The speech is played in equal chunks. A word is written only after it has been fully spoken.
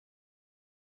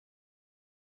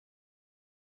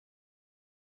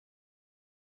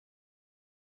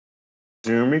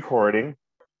Zoom recording.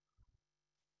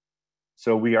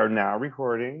 So we are now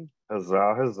recording.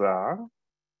 Huzzah, huzzah.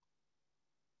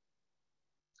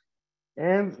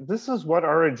 And this is what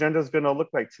our agenda is going to look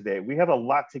like today. We have a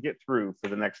lot to get through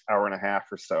for the next hour and a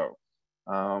half or so.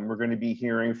 We're going to be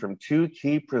hearing from two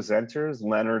key presenters,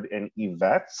 Leonard and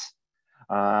Yvette.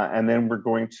 And then we're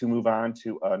going to move on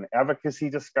to an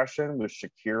advocacy discussion with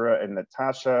Shakira and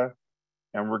Natasha.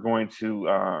 And we're going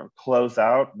to close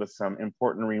out with some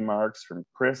important remarks from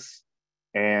Chris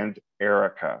and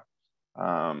Erica.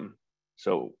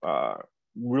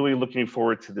 Really looking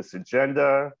forward to this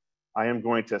agenda. I am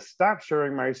going to stop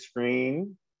sharing my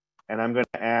screen and I'm going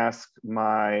to ask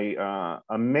my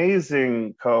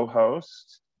amazing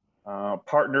co-host,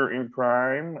 partner in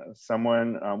crime,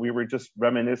 someone we were just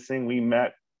reminiscing. We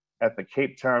met at the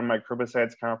Cape Town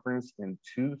Microbicides Conference in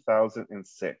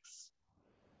 2006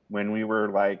 when we were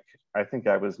like, I think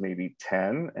I was maybe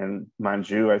 10 and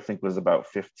Manju, I think, was about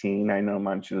 15. I know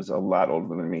Manju is a lot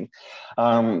older than me.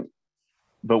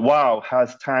 But wow,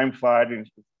 has time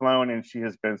flown, and she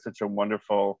has been such a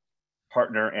wonderful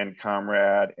partner and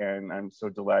comrade. And I'm so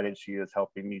delighted she is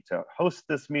helping me to host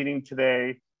this meeting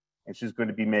today. And she's going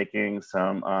to be making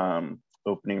some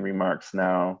opening remarks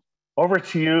now. Over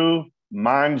to you,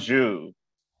 Manju.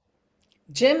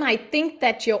 Jim, I think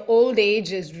that your old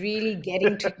age is really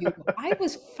getting to you. I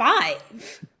was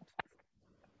 5.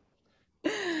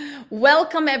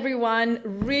 Welcome, everyone.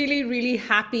 Really, really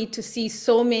happy to see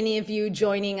so many of you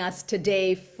joining us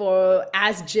today for,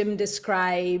 as Jim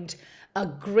described, a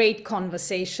great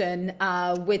conversation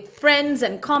with friends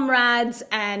and comrades.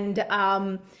 And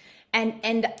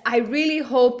I really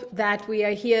hope that we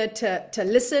are here to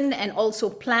listen and also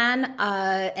plan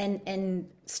and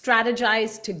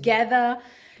strategize together.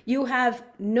 You have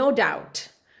no doubt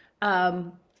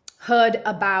heard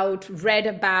about, read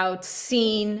about,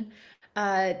 seen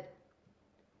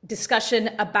discussion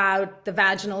about the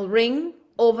vaginal ring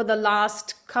over the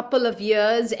last couple of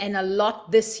years and a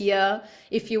lot this year.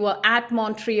 If you were at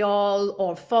Montreal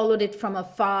or followed it from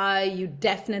afar, you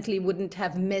definitely wouldn't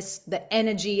have missed the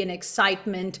energy and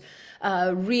excitement,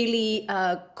 really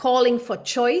calling for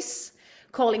choice,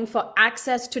 calling for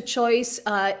access to choice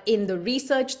in the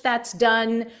research that's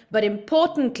done, but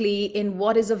importantly in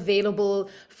what is available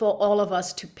for all of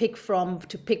us to pick from,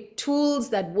 to pick tools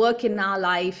that work in our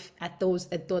life at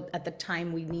the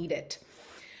time we need it.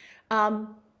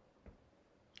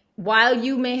 While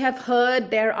you may have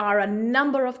heard, there are a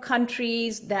number of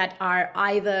countries that are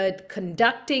either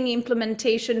conducting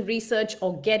implementation research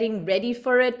or getting ready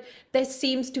for it. There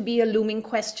seems to be a looming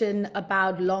question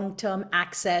about long-term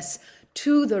access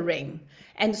to the ring.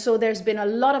 And so there's been a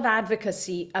lot of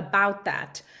advocacy about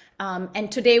that.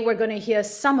 And today we're going to hear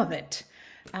some of it.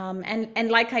 And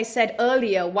like I said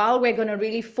earlier, while we're going to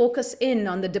really focus in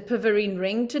on the Dapivirine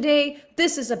ring today,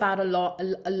 this is about a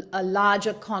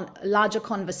larger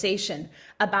conversation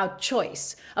about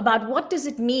choice, about what does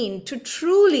it mean to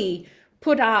truly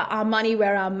put our money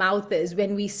where our mouth is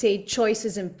when we say choice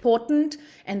is important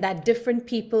and that different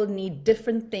people need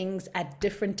different things at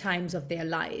different times of their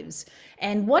lives.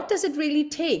 And what does it really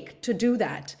take to do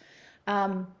that?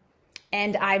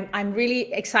 And I'm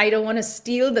really excited. I want to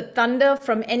steal the thunder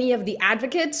from any of the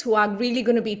advocates who are really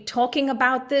going to be talking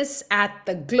about this at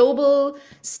the global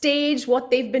stage, what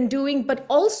they've been doing, but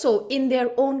also in their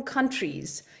own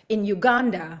countries, in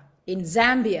Uganda, in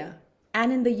Zambia,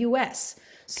 and in the US.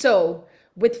 So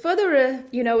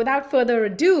without further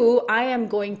ado, I am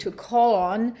going to call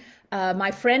on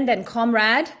my friend and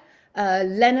comrade,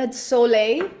 Leonard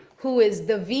Soleil, who is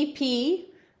the VP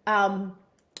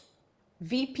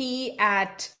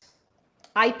at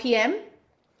IPM.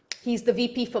 He's the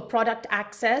VP for Product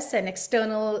Access and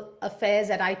External Affairs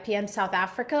at IPM South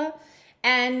Africa.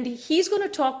 And he's going to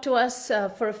talk to us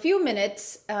for a few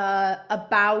minutes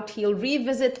he'll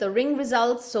revisit the ring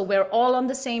results so we're all on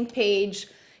the same page.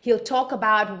 He'll talk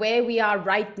about where we are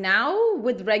right now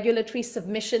with regulatory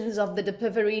submissions of the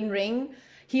Dapivirine ring.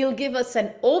 He'll give us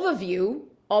an overview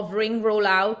of ring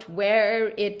rollout,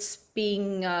 where it's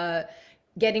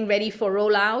getting ready for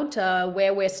rollout,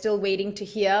 where we're still waiting to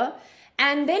hear.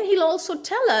 And then he'll also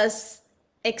tell us,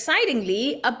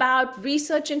 excitingly, about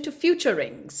research into future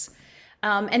rings.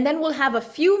 And then we'll have a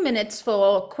few minutes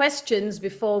for questions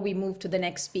before we move to the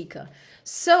next speaker.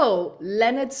 So,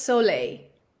 Leonard Soleil,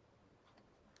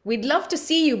 we'd love to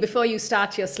see you before you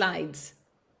start your slides.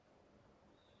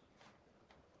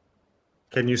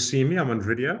 Can you see me? I'm on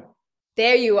video.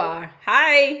 There you are.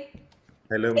 Hi.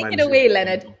 Hello, Take Manju. it away,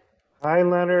 Leonard. Hi,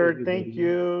 Leonard. Thank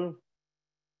you.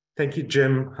 Thank you,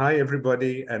 Jim. Hi,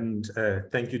 everybody. And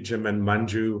thank you, Jim and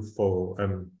Manju, for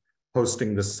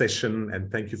hosting this session,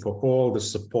 and thank you for all the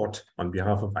support on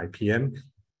behalf of IPM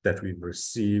that we've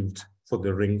received for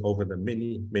the ring over the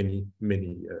many, many,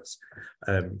 many years.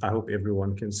 I hope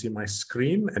everyone can see my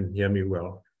screen and hear me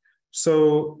well.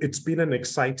 So it's been an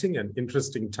exciting and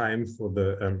interesting time for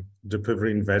the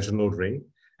Dapivirine vaginal ring.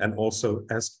 And also,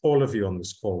 as all of you on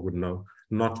this call would know,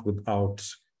 not without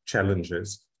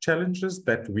challenges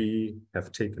that we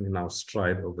have taken in our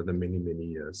stride over the many, many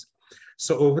years.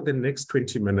 So over the next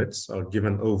 20 minutes, I'll give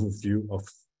an overview of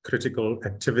critical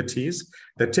activities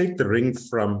that take the ring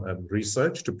from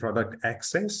research to product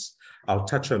access. I'll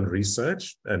touch on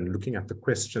research and looking at the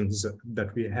questions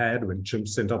that we had when Jim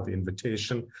sent out the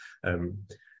invitation.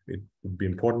 It would be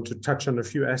important to touch on a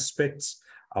few aspects.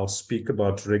 I'll speak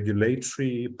about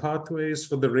regulatory pathways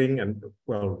for the ring and,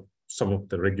 well, some of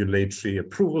the regulatory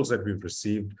approvals that we've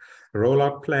received,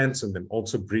 rollout plans, and then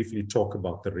also briefly talk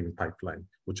about the ring pipeline,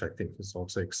 which I think is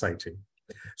also exciting.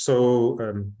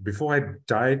 So before I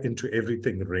dive into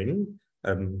everything ring,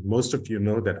 most of you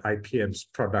know that IPM's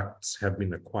products have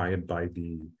been acquired by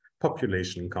the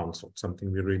Population Council,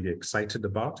 something we're really excited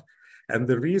about. And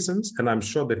the reasons, and I'm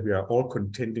sure that we are all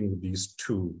contending with these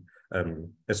two,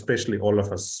 especially all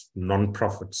of us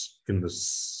non-profits in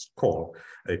this call.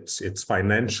 It's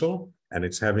financial, and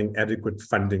it's having adequate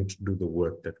funding to do the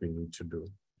work that we need to do.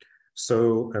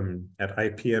 So at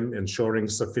IPM, ensuring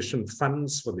sufficient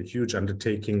funds for the huge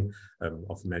undertaking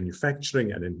of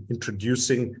manufacturing and in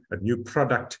introducing a new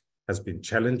product has been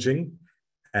challenging.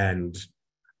 And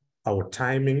our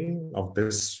timing of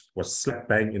this was slap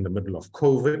bang in the middle of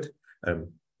COVID,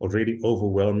 already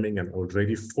overwhelming and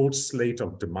already full slate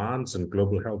of demands and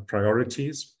global health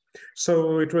priorities.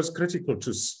 So it was critical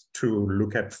to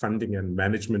look at funding and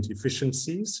management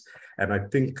efficiencies. And I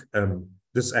think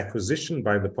this acquisition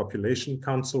by the Population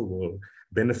Council will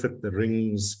benefit the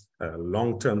ring's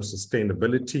long-term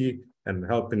sustainability and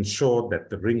help ensure that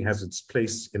the ring has its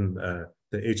place in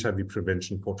the HIV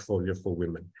prevention portfolio for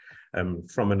women.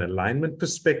 From an alignment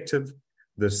perspective,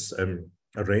 this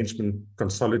arrangement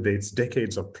consolidates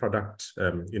decades of product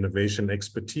innovation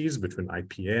expertise between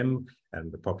IPM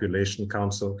and the Population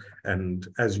Council. And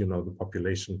as you know, the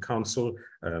Population Council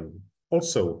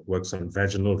also works on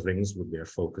vaginal rings with their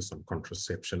focus on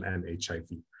contraception and HIV.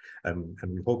 And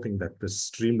we're hoping that this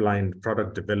streamlined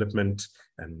product development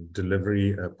and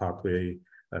delivery pathway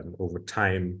over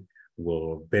time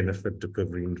will benefit the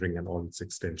Dapivirine ring and all its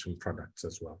extension products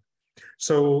as well.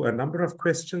 So a number of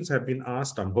questions have been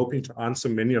asked. I'm hoping to answer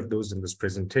many of those in this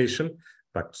presentation,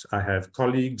 but I have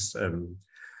colleagues,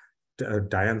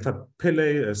 Dayantha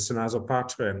Pillay, Sinazo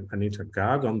Patra, and Anita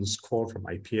Garg on this call from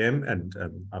IPM, and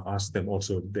I've asked them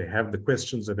also, they have the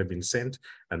questions that have been sent,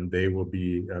 and they will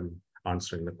be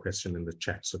answering the question in the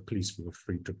chat, so please feel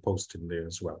free to post in there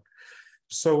as well.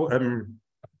 So,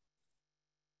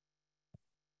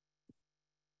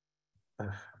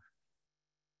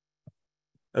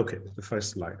 okay, the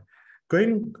first slide.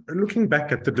 Looking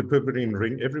back at the Dapivirine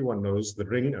ring, everyone knows the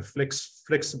ring, a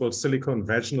flexible silicone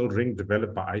vaginal ring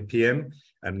developed by IPM.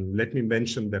 And let me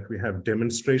mention that we have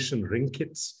demonstration ring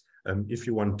kits. If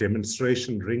you want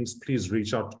demonstration rings, please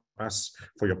reach out to us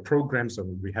for your programs, and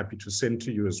we'll be happy to send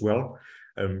to you as well.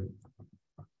 The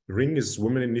ring is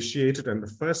women-initiated and the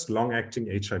first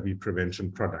long-acting HIV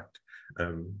prevention product.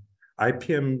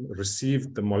 IPM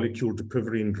received the molecule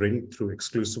Dapivirine ring through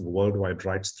exclusive worldwide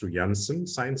rights through Janssen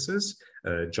Sciences,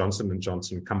 Johnson &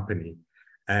 Johnson company.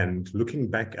 And looking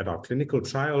back at our clinical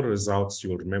trial results,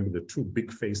 you'll remember the two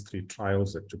big phase 3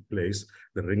 trials that took place,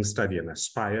 the RING study and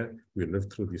ASPIRE. We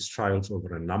lived through these trials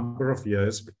over a number of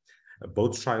years.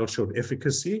 Both trials showed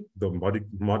efficacy, though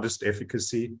modest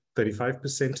efficacy,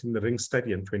 35% in the RING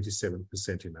study and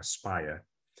 27% in ASPIRE.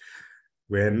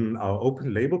 When our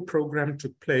open label program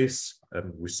took place,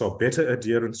 we saw better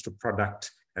adherence to product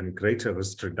and greater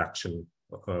risk reduction,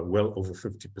 well over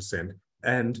 50%.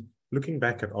 And looking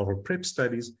back at oral PrEP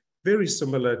studies, very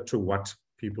similar to what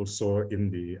people saw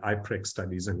in the IPREX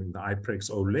studies and in the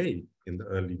IPREX-Olay in the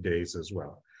early days as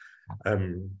well.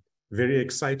 Very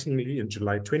excitingly, in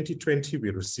July 2020, we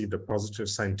received a positive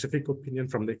scientific opinion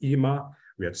from the EMA.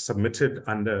 We had submitted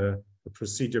under a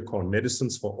procedure called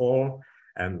Medicines for All.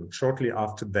 And shortly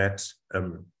after that,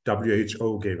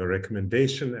 WHO gave a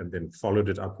recommendation and then followed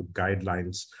it up with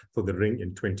guidelines for the ring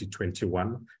in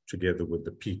 2021, together with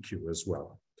the PQ as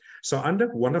well. So under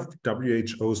one of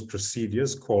WHO's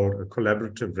procedures called a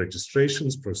collaborative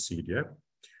registrations procedure,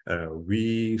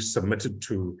 we submitted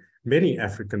to many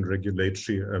African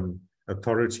regulatory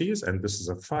authorities, and this is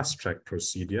a fast-track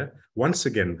procedure, once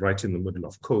again, right in the middle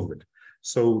of COVID.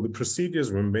 So the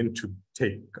procedures were meant to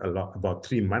take about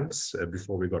 3 months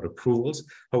before we got approvals.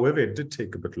 However, it did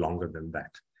take a bit longer than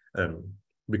that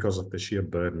because of the sheer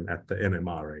burden at the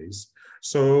NMRAs.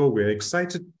 So we're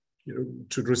excited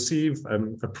to receive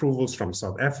approvals from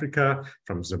South Africa,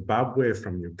 from Zimbabwe,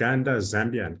 from Uganda,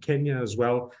 Zambia, and Kenya as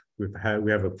well.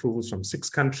 We have approvals from 6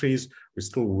 countries. We're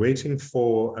still waiting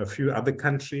for a few other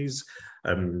countries,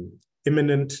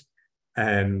 imminent.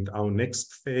 And our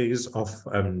next phase of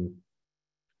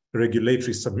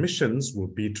regulatory submissions will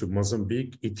be to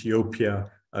Mozambique,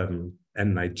 Ethiopia, and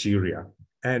Nigeria.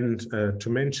 And to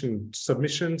mention,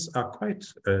 submissions are quite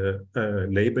a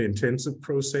labor-intensive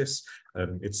process.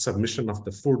 It's submission of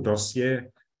the full dossier,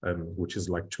 which is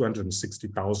like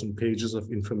 260,000 pages of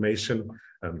information.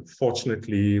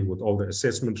 Fortunately, with all the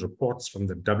assessment reports from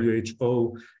the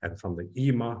WHO and from the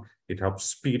EMA, it helps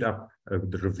speed up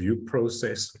the review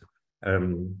process.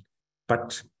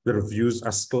 But the reviews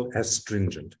are still as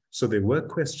stringent. So there were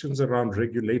questions around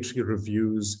regulatory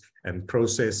reviews and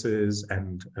processes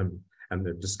and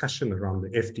the discussion around the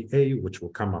FDA, which will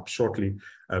come up shortly.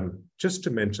 Just to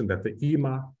mention that the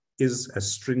EMA is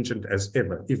as stringent as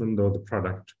ever, even though the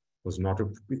product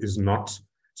is not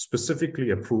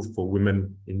specifically approved for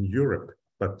women in Europe,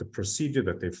 but the procedure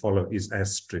that they follow is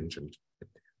as stringent.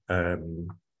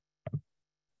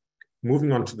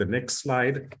 Moving on to the next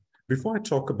slide. Before I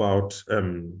talk about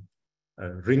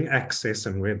ring access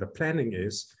and where the planning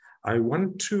is, I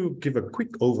want to give a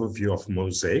quick overview of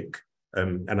Mosaic.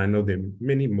 And I know there are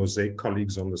many Mosaic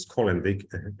colleagues on this call, and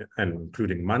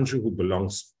including Manju, who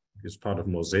is part of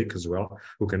Mosaic as well,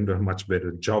 who can do a much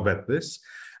better job at this.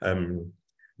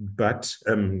 But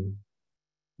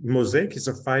Mosaic is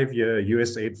a 5-year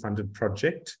USAID-funded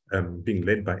project being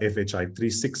led by FHI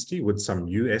 360 with some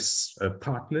US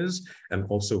partners and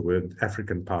also with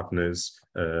African partners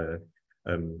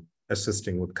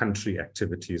assisting with country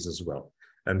activities as well.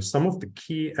 And some of the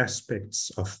key aspects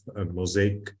of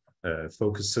Mosaic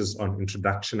focuses on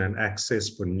introduction and access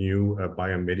for new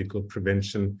biomedical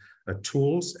prevention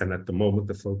tools. And at the moment,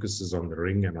 the focus is on the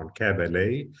ring and on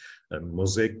CAB-LA.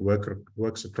 Mosaic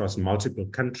works across multiple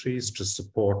countries to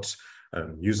support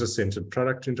user-centered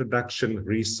product introduction,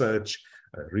 research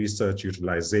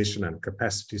utilization, and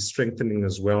capacity strengthening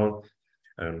as well.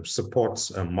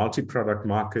 Supports a multi-product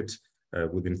market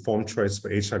with informed choice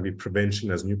for HIV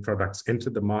prevention as new products enter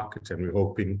the market. And we're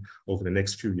hoping over the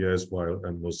next few years, while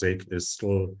Mosaic is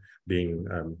still being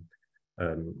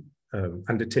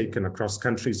undertaken across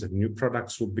countries, that new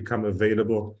products will become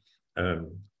available.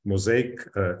 Mosaic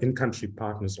in-country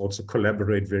partners also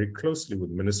collaborate very closely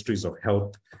with ministries of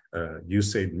health,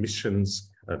 USAID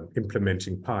missions,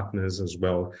 implementing partners as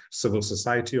well, civil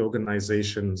society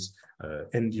organizations,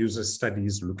 end-user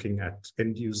studies looking at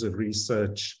end-user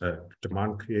research,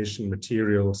 demand creation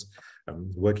materials,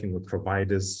 working with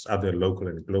providers, other local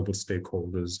and global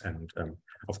stakeholders, and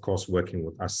of course, working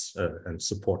with us and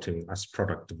supporting us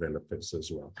product developers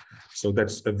as well. So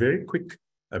that's a very quick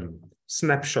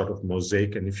snapshot of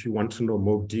Mosaic. And if you want to know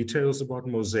more details about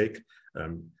Mosaic,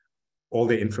 all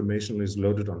the information is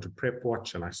loaded onto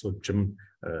PrepWatch, and I saw Jim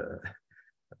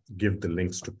give the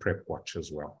links to PrepWatch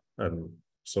as well.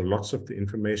 So lots of the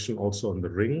information also on the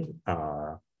ring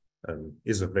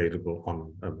is available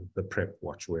on the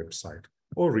PrepWatch website,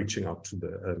 or reaching out to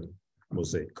the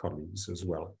Mosaic colleagues as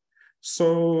well.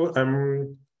 So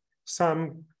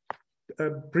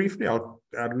briefly, I'll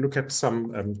look at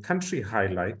some country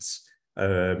highlights.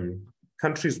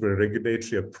 Countries where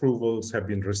regulatory approvals have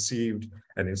been received,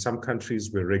 and in some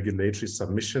countries where regulatory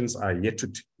submissions are yet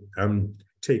to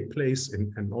take place,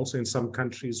 and also in some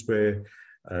countries where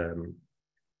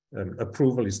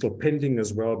approval is still pending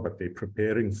as well, but they're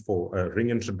preparing for a ring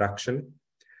introduction.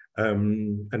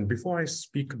 And before I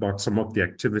speak about some of the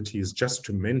activities, just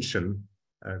to mention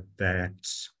that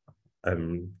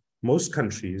most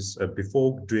countries,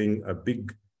 before doing a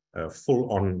big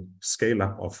full-on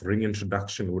scale-up of ring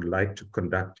introduction, would like to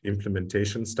conduct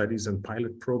implementation studies and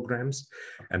pilot programs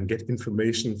and get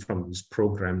information from these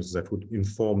programs that would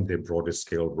inform their broader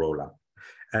scale rollout.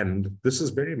 And this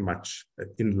is very much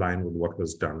in line with what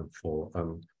was done for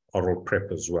oral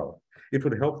PrEP as well. It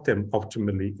would help them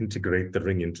optimally integrate the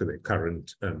ring into their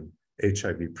current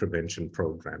HIV prevention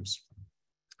programs.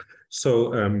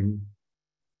 So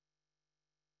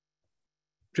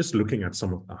just looking at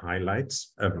some of the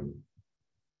highlights.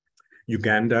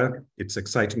 Uganda, it's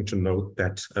exciting to note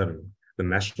that the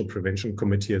National Prevention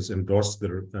Committee has endorsed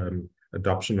the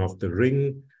adoption of the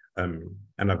ring.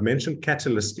 And I've mentioned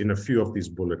Catalyst in a few of these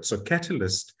bullets. So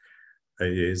Catalyst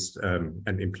is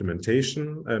an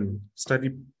implementation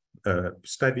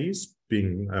studies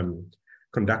being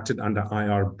conducted under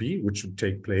IRB, which would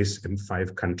take place in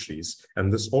 5 countries.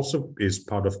 And this also is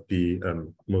part of the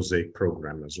Mosaic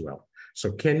program as well.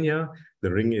 So Kenya,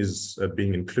 the ring is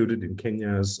being included in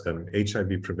Kenya's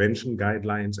HIV prevention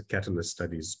guidelines. A catalyst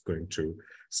study is going to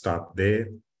start there.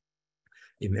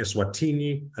 In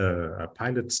Eswatini, a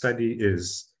pilot study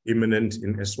is imminent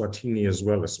in Eswatini as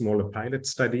well, a smaller pilot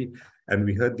study. And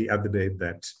we heard the other day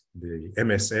that the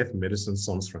MSF, Medecins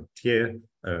Sans Frontières,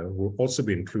 will also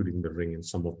be including the ring in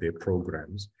some of their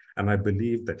programs. And I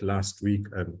believe that last week,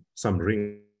 some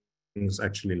rings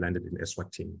actually landed in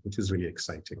Eswatini, which is really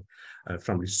exciting.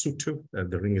 From Lesotho,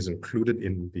 the ring is included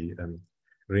in the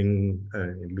ring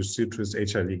in Lesotho's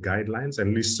HIV guidelines.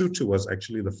 And Lesotho was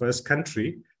actually the first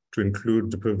country to include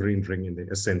Dapivirine ring in the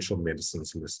essential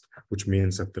medicines list, which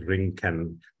means that the ring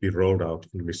can be rolled out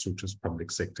in Lesotho's public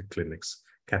sector clinics.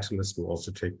 Catalyst will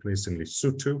also take place in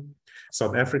Lesotho.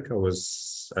 South Africa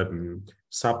was,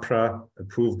 SAPRA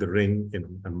approved the ring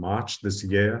in March this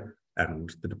year,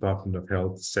 and the Department of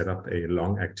Health set up a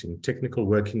long-acting technical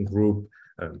working group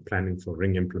planning for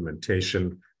ring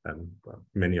implementation.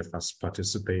 Many of us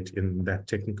participate in that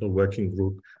technical working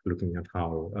group, looking at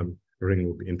how ring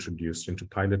will be introduced into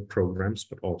pilot programs,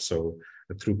 but also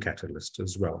through Catalyst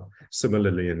as well.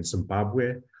 Similarly, in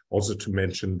Zimbabwe, also to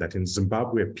mention that in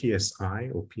Zimbabwe, PSI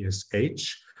or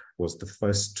PSH was the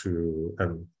first to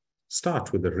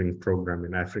start with the ring program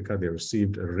in Africa. They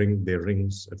received their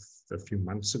rings a few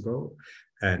months ago,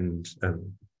 and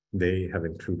they have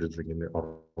included ring in the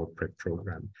oral PrEP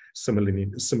program. Similarly,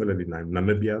 in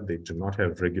Namibia, they do not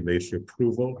have regulatory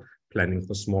approval, planning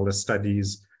for smaller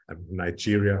studies.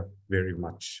 Nigeria very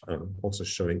much also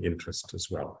showing interest as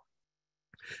well.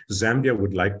 Zambia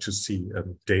would like to see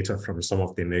data from some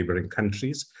of their neighboring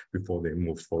countries before they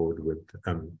move forward with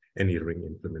any ring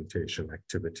implementation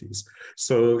activities.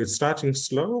 So it's starting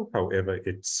slow, however,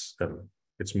 it's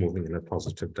moving in a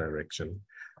positive direction.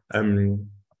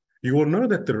 You will know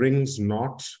that the ring's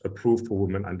not approved for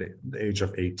women under the age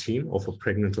of 18 or for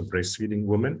pregnant or breastfeeding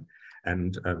women.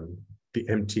 And the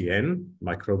MTN,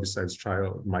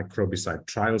 Microbicide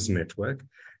Trials Network,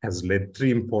 has led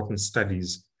 3 important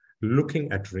studies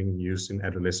looking at ring use in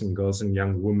adolescent girls and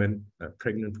young women,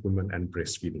 pregnant women, and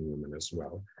breastfeeding women as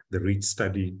well. The REACH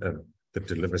study, the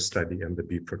DELIVER study, and the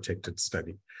Be Protected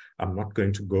study. I'm not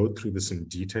going to go through this in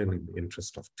detail in the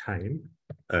interest of time,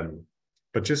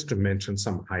 but just to mention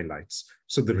some highlights.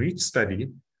 So the REACH study,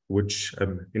 which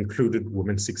included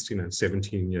women 16 and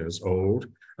 17 years old,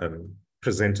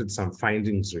 presented some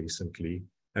findings recently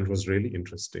and was really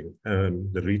interesting.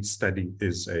 The REACH study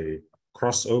is a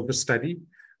crossover study.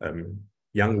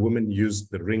 Young women used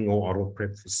the ring or oral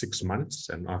PrEP for 6 months,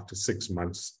 and after 6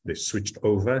 months, they switched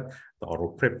over. The oral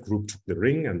PrEP group took the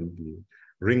ring, and the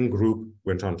ring group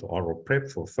went on to oral PrEP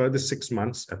for further 6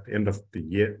 months. At the end of a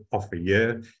year,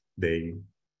 they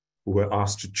were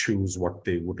asked to choose what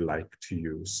they would like to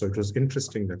use. So it was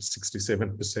interesting that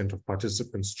 67% of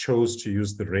participants chose to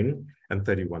use the ring and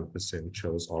 31%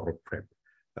 chose oral PrEP.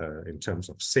 In terms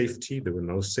of safety, there were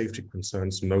no safety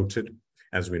concerns noted,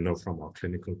 as we know from our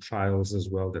clinical trials as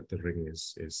well, that the ring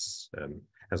has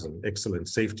an excellent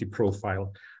safety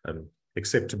profile.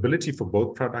 Acceptability for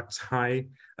both products high,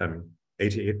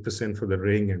 88% for the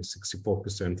ring and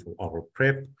 64% for oral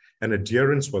PrEP. And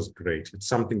adherence was great. It's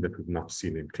something that we've not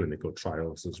seen in clinical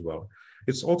trials as well.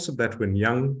 It's also that when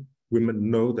young women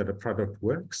know that a product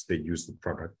works, they use the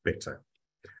product better.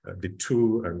 The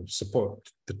two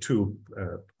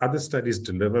other studies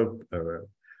DELIVER,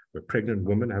 where pregnant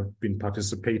women have been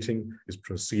participating, is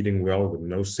proceeding well with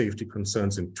no safety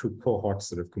concerns in 2 cohorts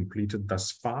that have completed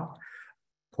thus far.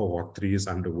 Cohort 3 is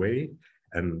underway,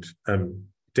 and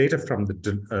data from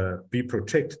the Be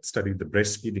Protected study, the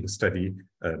breastfeeding study,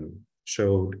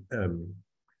 showed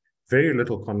very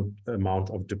little amount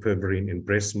of Dapivirine in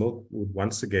breast milk, with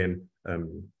once again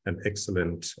an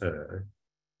excellent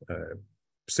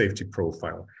safety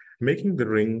profile, making the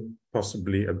ring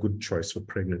possibly a good choice for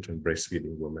pregnant and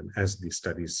breastfeeding women as these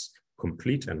studies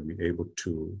complete and we're able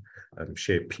to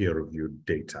share peer-reviewed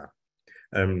data.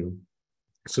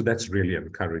 So that's really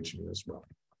encouraging as well.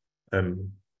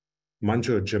 Manju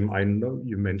or Jim, I know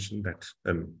you mentioned that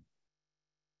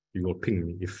you will ping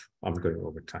me if I'm going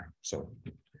over time. So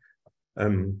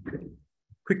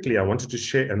quickly, I wanted to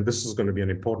share, and this is going to be an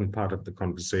important part of the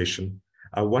conversation,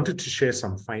 I wanted to share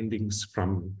some findings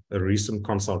from a recent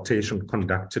consultation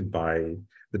conducted by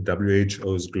the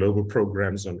WHO's global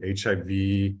programs on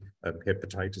HIV,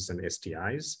 hepatitis, and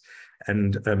STIs.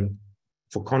 And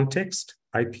for context,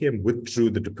 IPM withdrew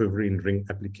the Dapivirine ring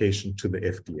application to the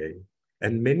FDA.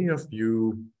 And many of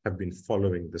you have been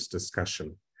following this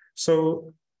discussion.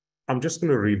 So I'm just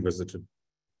going to revisit it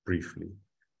briefly.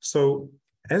 So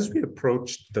as we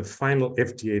approached the final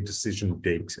FDA decision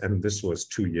date, and this was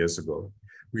 2 years ago,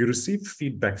 we received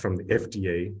feedback from the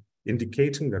FDA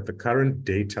indicating that the current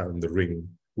data in the ring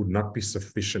would not be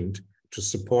sufficient to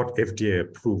support FDA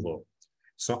approval.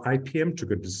 So IPM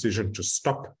took a decision to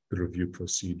stop the review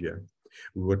procedure.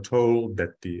 We were told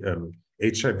that the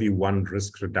HIV-1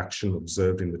 risk reduction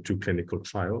observed in the 2 clinical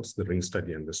trials, the RING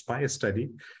study and the SPIRE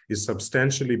study, is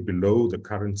substantially below the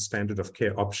current standard of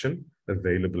care option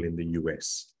available in the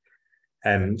US.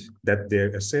 And that their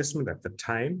assessment at the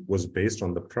time was based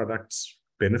on the product's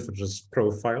benefit-risk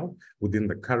profile within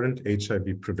the current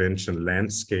HIV prevention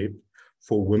landscape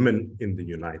for women in the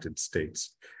United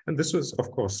States. And this was,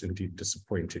 of course, indeed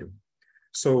disappointing.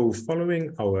 So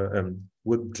following our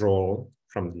withdrawal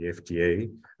from the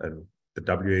FDA, the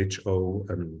WHO,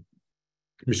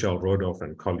 Michelle Rodolph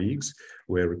and colleagues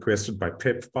were requested by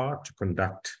PEPFAR to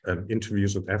conduct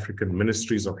interviews with African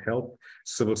ministries of health,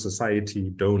 civil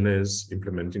society, donors,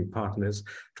 implementing partners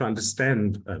to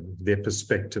understand their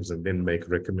perspectives and then make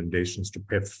recommendations to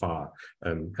PEPFAR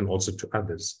and also to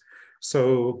others.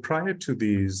 So prior to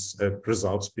these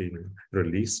results being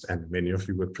released, and many of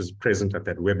you were present at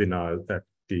that webinar,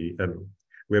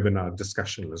 webinar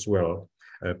discussion as well,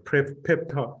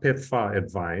 PEPFAR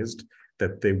advised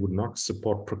that they would not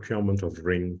support procurement of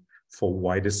ring for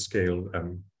wider scale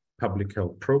public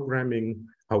health programming.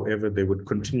 However, they would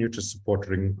continue to support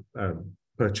ring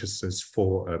purchases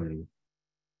for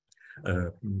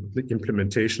the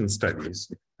implementation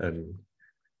studies.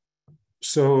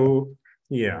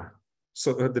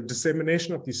 So the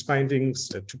dissemination of these findings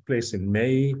took place in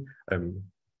May,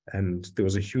 and there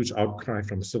was a huge outcry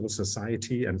from civil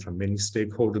society and from many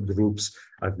stakeholder groups.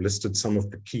 I've listed some of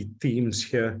the key themes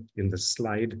here in the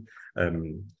slide.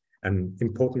 And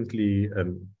importantly,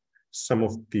 some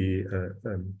of the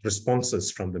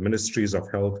responses from the ministries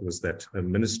of health was that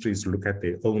ministries look at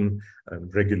their own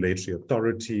regulatory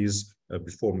authorities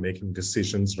before making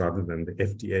decisions rather than the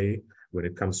FDA when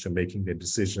it comes to making their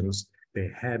decisions. They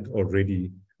had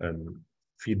already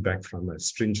feedback from a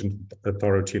stringent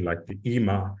authority like the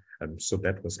EMA, so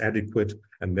that was adequate.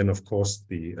 And then, of course,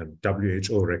 the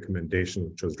WHO recommendation,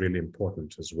 which was really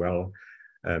important as well.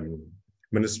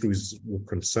 Ministries were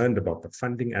concerned about the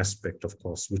funding aspect, of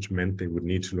course, which meant they would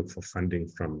need to look for funding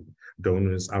from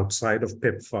donors outside of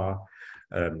PEPFAR.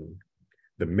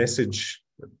 The message,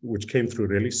 which came through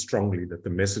really strongly, that the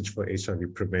message for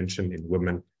HIV prevention in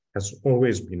women has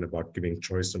always been about giving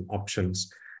choice and options.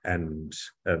 And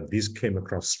these came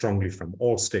across strongly from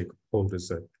all stakeholders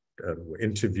that were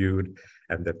interviewed,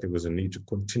 and that there was a need to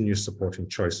continue supporting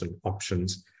choice and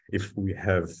options if we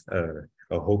have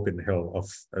a hope in hell of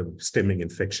stemming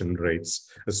infection rates,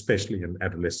 especially in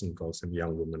adolescent girls and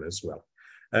young women as well.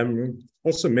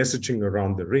 Also messaging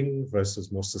around the ring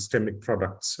versus more systemic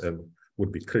products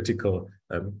would be critical.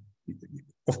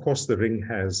 Of course, the ring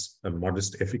has a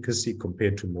modest efficacy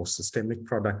compared to more systemic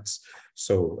products.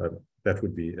 So that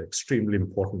would be extremely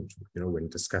important, when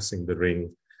discussing the ring.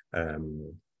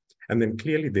 And then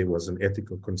clearly there was an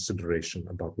ethical consideration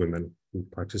about women who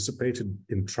participated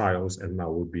in trials and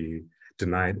now will be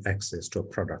denied access to a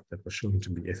product that was shown to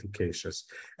be efficacious.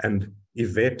 And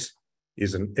Yvette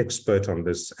is an expert on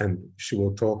this, and she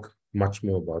will talk much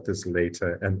more about this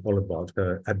later and all about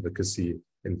her advocacy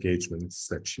engagements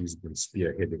that she's been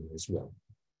spearheading as well.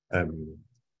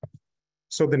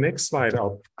 So the next slide,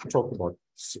 I'll talk about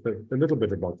a little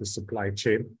bit about the supply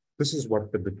chain. This is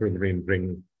what the Dapivirine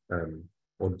ring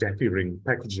or Dapivirine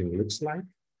packaging looks like.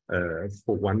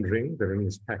 For one ring, the ring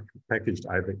is packaged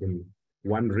either in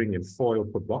one ring in foil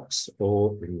per box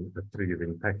or in a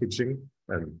 3-ring packaging.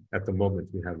 At the moment,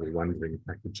 we have a 1-ring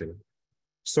packaging.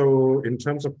 So in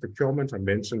terms of procurement, I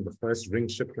mentioned the first ring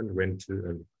shipment went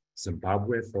to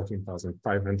Zimbabwe,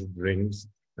 14,500 rings,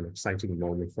 an exciting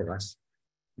moment for us.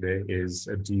 There is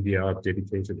a DDR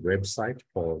dedicated website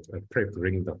called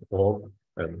prepring.org,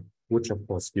 which of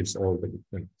course gives all the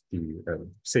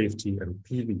safety and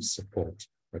PV support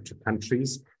to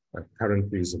countries.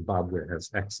 Currently, Zimbabwe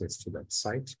has access to that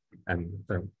site, and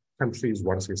countries,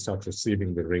 once they start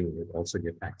receiving the ring, will also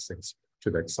get access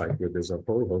to that site where there's a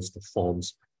whole host of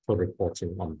forms for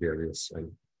reporting on various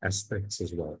aspects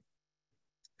as well.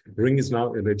 The ring is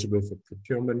now eligible for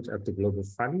procurement at the Global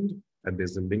Fund, and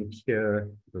there's a link here.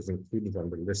 It was included on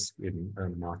the list in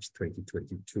March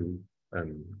 2022,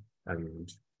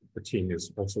 and the team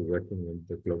is also working in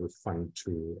the Global Fund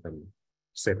to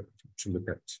look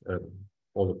at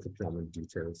all the procurement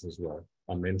details as well.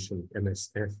 I mentioned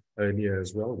MSF earlier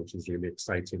as well, which is really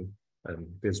exciting.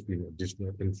 There's been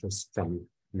additional interest from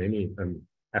many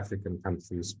African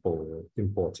countries for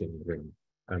importing ring.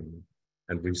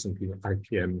 And recently,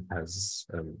 IPM has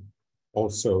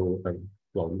also,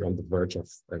 well, we're on the verge of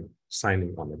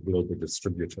signing on a global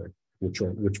distributor, which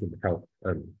will help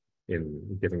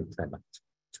in getting product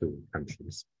to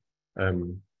countries.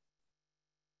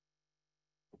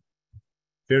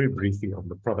 Very briefly on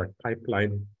the product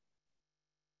pipeline,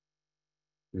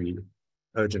 we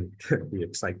urgently,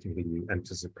 excitingly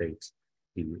anticipate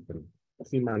the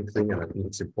 3-month ring, and I think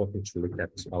it's important to look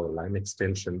at our line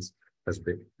extensions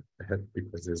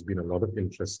because there's been a lot of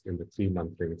interest in the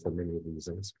 3-month ring for many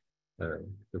reasons.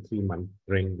 The 3-month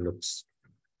ring looks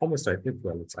almost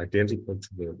identical. It's identical to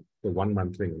the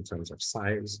 1-month ring in terms of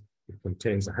size. It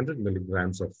contains 100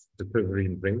 milligrams of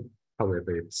dapivirine ring.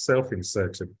 However, it's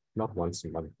self-inserted, not once a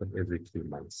month, but every 3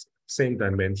 months. Same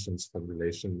dimensions,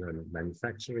 formulation, and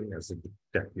manufacturing as a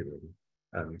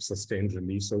Dapivirine. Sustained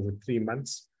release over 3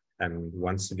 months. And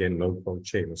once again, no cold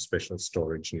chain or special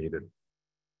storage needed.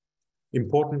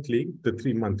 Importantly, the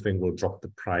 3-month ring will drop the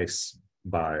price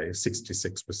by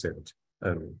 66%.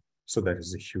 So that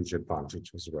is a huge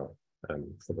advantage as well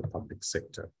for the public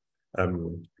sector.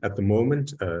 At the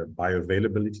moment, a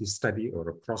bioavailability study or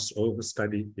a crossover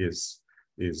study is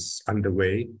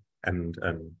underway, and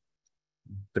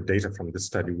the data from this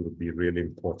study will be really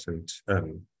important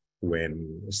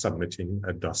when submitting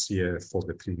a dossier for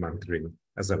the 3-month ring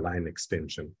as a line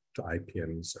extension to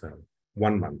IPM's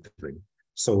 1-month ring.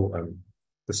 So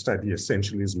the study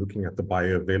essentially is looking at the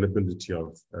bioavailability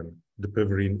of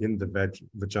dapivirine in the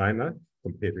vagina,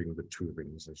 comparing the 2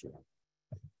 rings as well.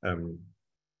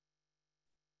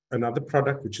 Another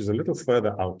product which is a little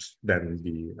further out than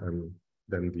the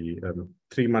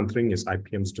 3-month ring is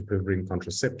IPM's dapivirine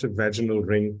contraceptive vaginal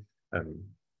ring.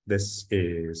 This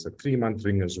is a 3-month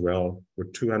ring as well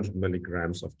with 200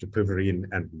 milligrams of dapivirine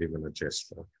and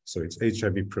levonorgestrel. So it's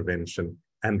HIV prevention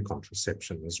and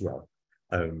contraception as well.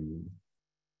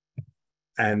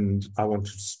 And I want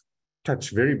to touch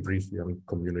very briefly on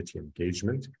community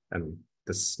engagement. And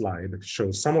this slide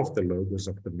shows some of the logos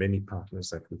of the many partners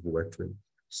that we've worked with.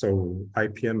 So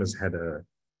IPM has had a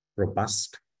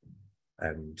robust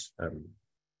and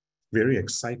very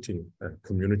exciting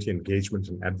community engagement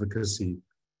and advocacy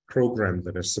program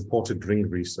that has supported ring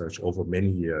research over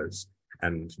many years.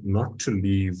 And not to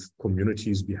leave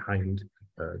communities behind,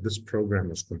 this program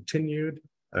has continued.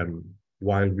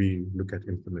 While we look at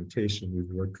implementation,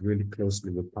 we've worked really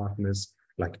closely with partners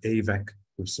like AVAC,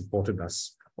 who've supported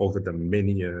us over the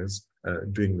many years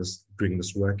doing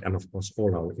this work, and of course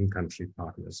all our in-country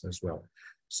partners as well.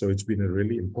 So it's been a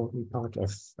really important part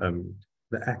of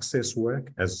the access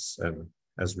work as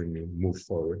we move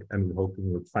forward, and we're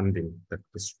hoping with funding that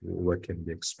this work can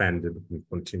be expanded and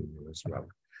continue as well.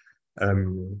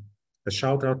 A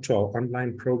shout out to our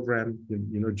online program.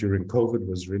 During COVID, it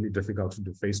was really difficult to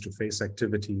do face-to-face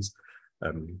activities.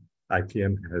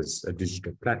 IPM has a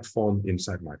digital platform,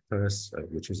 Inside My Purse,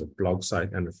 which is a blog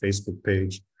site and a Facebook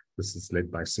page. This is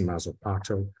led by Sinazo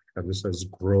Pato, and this has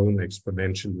grown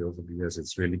exponentially over the years.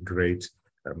 It's really great.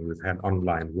 We've had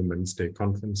online Women's Day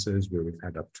conferences where we've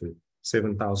had up to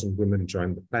 7,000 women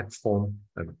join the platform,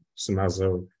 and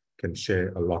Sinazo can share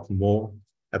a lot more.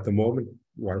 At the moment,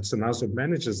 while Sinazo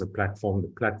manages the platforms,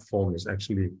 the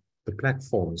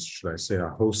platforms, should I say,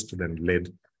 are hosted and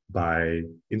led by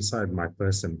Inside My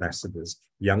Purse ambassadors,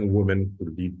 young women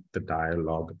who lead the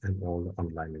dialogue and all the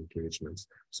online engagements.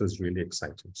 So it's really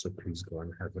exciting. So please go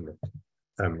and have a look.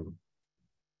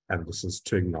 And this is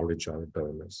to acknowledge our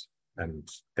donors. And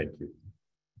thank you.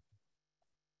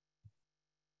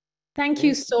 Thank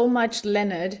you so much,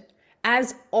 Leonard.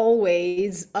 As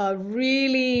always, a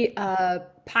really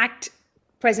packed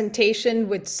presentation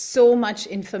with so much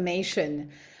information.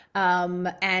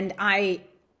 And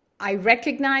I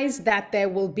recognize that there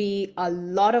will be a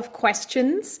lot of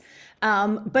questions,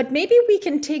 but maybe we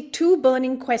can take 2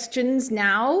 burning questions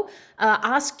now,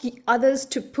 ask others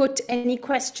to put any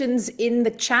questions in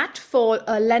the chat for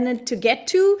Leonard to get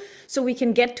to, so we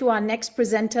can get to our next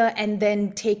presenter and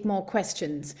then take more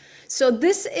questions. So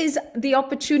this is the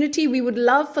opportunity. We would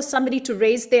love for somebody to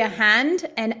raise their hand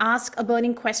and ask a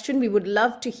burning question. We would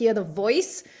love to hear the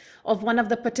voice of one of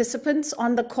the participants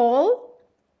on the call.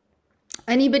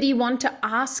 Anybody want to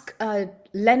ask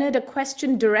Leonard a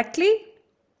question directly?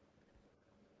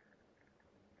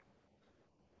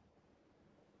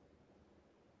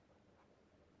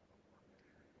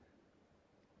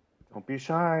 Don't be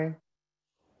shy.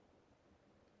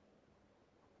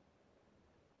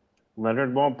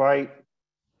 Leonard won't bite.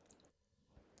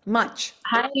 Much.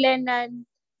 Hi, Leonard.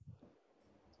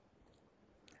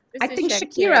 I think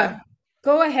Shakira.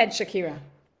 Go ahead, Shakira.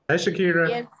 Hi, Shakira.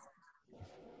 Yes.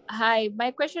 Hi,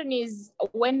 my question is,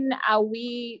 when are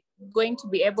we going to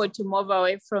be able to move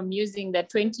away from using the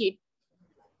 30%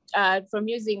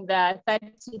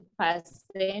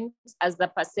 as the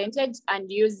percentage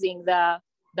and using the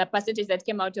percentage that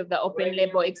came out of the open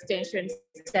label extension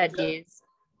studies.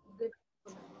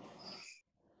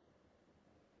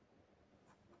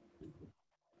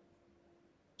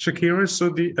 Shakira, so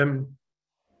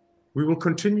we will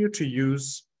continue to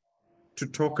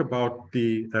talk about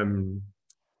the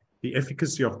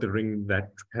efficacy of the ring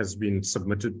that has been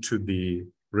submitted to the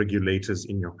regulators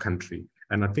in your country.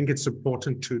 And I think it's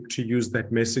important to use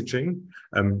that messaging.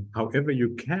 However,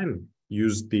 you can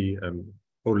use the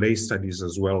OLE studies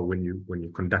as well when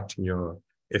you're conducting your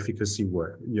efficacy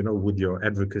work, with your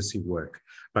advocacy work.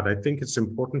 But I think it's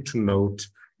important to note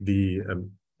the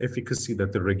efficacy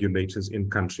that the regulators in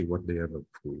country, what they have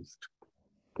approved.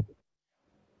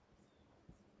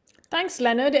 Thanks,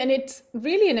 Leonard. And it's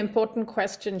really an important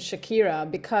question, Shakira,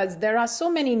 because there are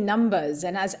so many numbers.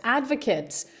 And as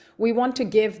advocates, we want to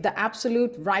give the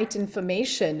absolute right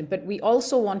information, but we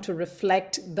also want to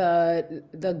reflect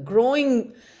the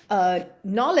growing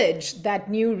knowledge that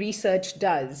new research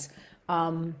does.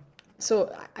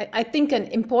 So I think an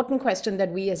important question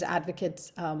that we as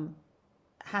advocates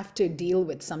have to deal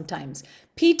with sometimes.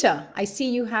 Peter, I see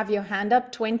you have your hand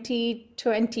up,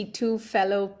 2022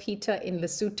 fellow Peter in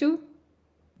Lesotho.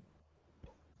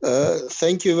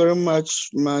 Thank you very much,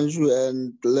 Manju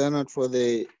and Leonard, for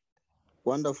the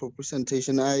wonderful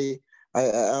presentation. I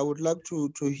would like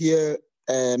to hear,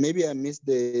 maybe I missed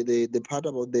the part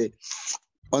about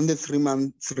on the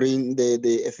 3-month ring,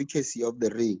 the efficacy of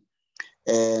the ring,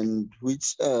 and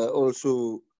which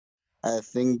also I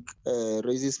think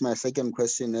raises my second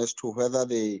question as to whether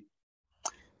the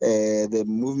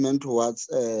movement towards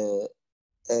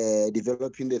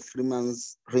developing the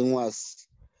 3-month ring was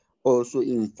also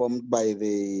informed by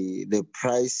the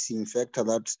pricing factor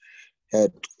that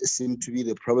had seemed to be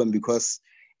the problem, because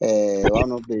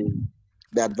one of the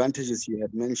advantages you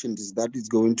had mentioned is that it's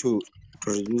going to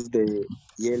reduce the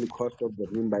yearly cost of the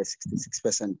ring by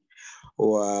 66%.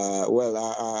 Well,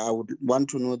 I would want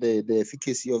to know the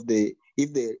efficacy of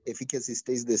if the efficacy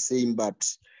stays the same,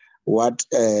 but what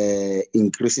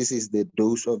increases is the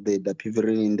dose of the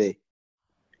Dapivirine in there.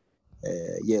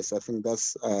 Yes, I think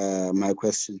that's my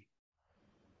question.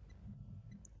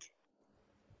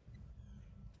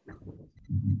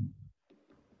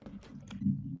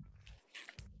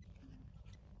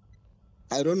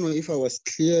 I don't know if I was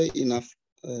clear enough.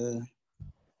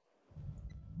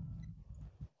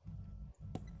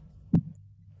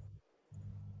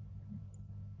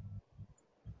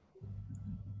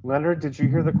 Leonard, did you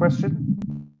hear the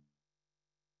question?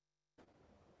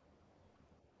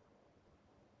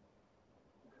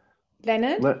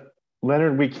 Leonard?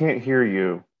 Leonard, we can't hear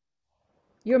you.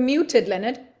 You're muted,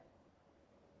 Leonard.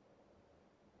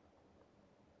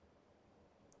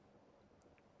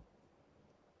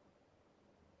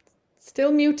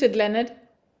 Still muted, Leonard.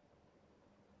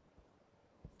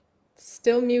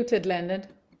 Still muted, Leonard.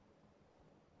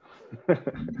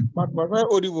 But was I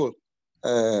audible?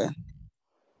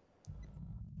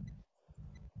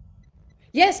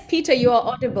 Yes, Peter, you are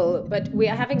audible, but we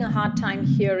are having a hard time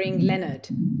hearing Leonard.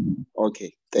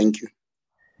 Okay, thank you.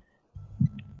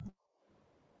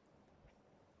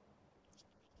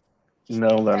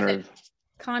 No, Leonard.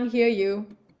 Can't hear you.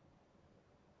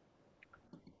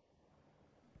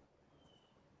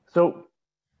 So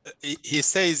he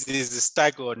says he's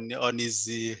stuck on his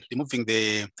removing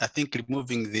the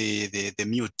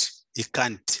mute. He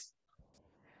can't.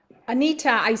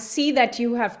 Anita, I see that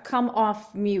you have come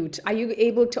off mute. Are you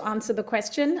able to answer the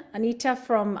question? Anita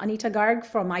Garg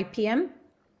from IPM.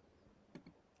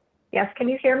 Yes, can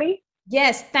you hear me?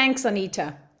 Yes, thanks,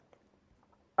 Anita.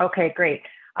 Okay, great.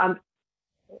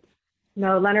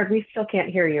 No, Leonard, we still can't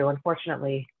hear you,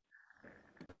 unfortunately.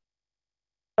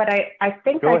 But I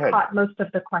think I caught most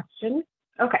of the question.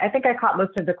 Okay, I think I caught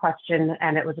most of the question,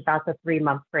 and it was about the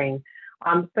 3-month ring.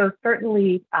 So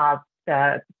certainly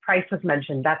the price was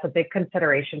mentioned. That's a big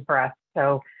consideration for us.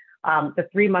 So the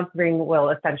 3-month ring will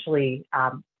essentially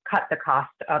cut the cost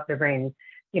of the ring,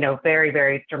 very,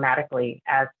 very dramatically,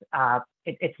 as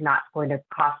it's not going to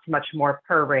cost much more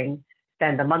per ring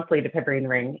than the monthly Dapivirine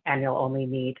ring, and you'll only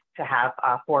need to have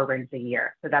 4 rings a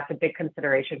year. So that's a big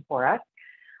consideration for us.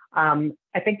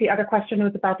 I think the other question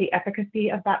was about the efficacy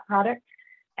of that product.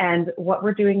 And what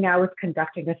we're doing now is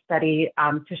conducting a study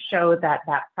to show that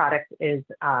that product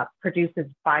produces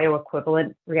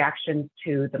bioequivalent reactions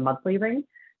to the monthly ring,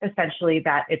 essentially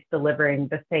that it's delivering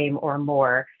the same or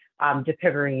more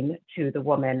Dapivirine to the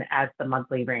woman as the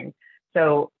monthly ring.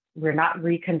 So we're not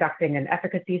reconducting an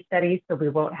efficacy study, so we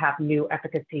won't have new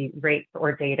efficacy rates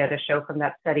or data to show from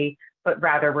that study, but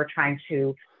rather we're trying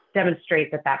to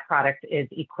demonstrate that that product is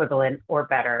equivalent or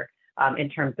better in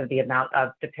terms of the amount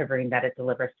of dapivirine that it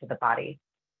delivers to the body.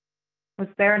 Was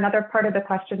there another part of the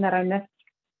question that I missed?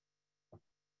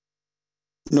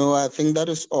 No, I think that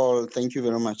is all. Thank you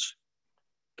very much.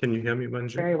 Can you hear me,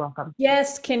 Manju? Very welcome.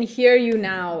 Yes, can hear you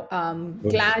now.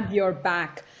 Glad you're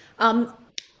back.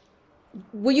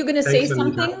 Were you going to say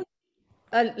something?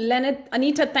 Leonard,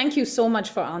 Anita, thank you so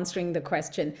much for answering the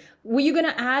question. Were you going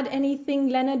to add anything,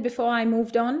 Leonard, before I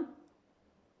moved on?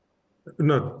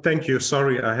 No, thank you.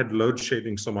 Sorry, I had load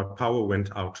shedding, so my power went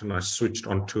out and I switched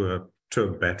onto a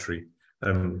battery.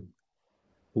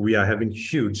 We are having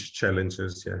huge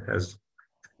challenges here.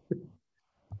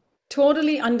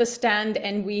 Totally understand,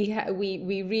 and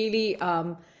we really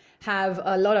have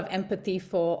a lot of empathy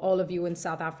for all of you in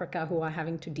South Africa who are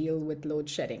having to deal with load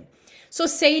shedding. So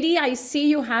Sadie, I see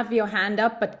you have your hand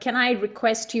up, but can I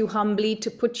request you humbly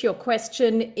to put your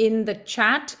question in the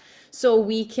chat so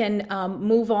we can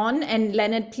move on? And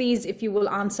Leonard, please, if you will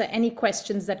answer any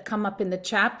questions that come up in the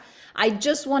chat. I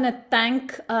just want to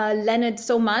thank Leonard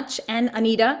so much, and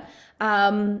Anita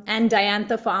and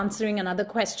Diantha for answering another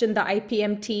question. The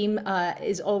IPM team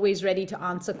is always ready to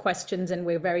answer questions, and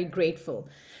we're very grateful.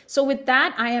 So with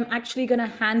that, I am actually going to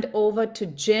hand over to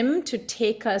Jim to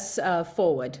take us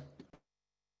forward.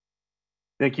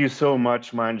 Thank you so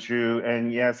much, Manju.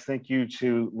 And yes, thank you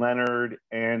to Leonard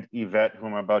and Yvette,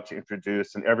 whom I'm about to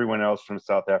introduce, and everyone else from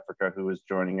South Africa who is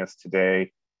joining us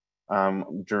today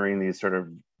during these sort of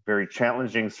very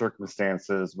challenging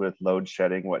circumstances with load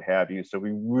shedding, what have you. So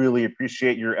we really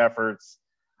appreciate your efforts.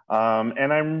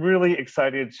 And I'm really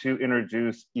excited to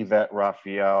introduce Yvette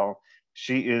Raphael.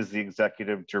 She is the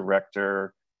Executive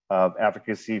Director of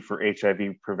Advocacy for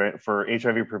HIV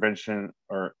prevention,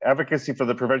 or Advocacy for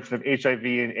the Prevention of HIV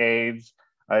and AIDS.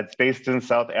 It's based in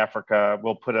South Africa.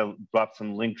 We'll drop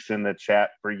some links in the chat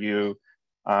for you.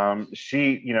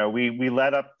 We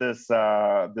led up this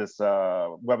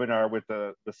webinar with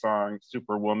the song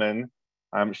Superwoman.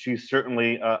 She's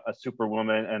certainly a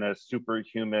superwoman and a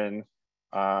superhuman,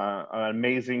 an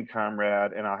amazing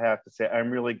comrade. And I'll have to say, I'm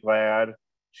really glad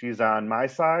she's on my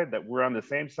side, that we're on the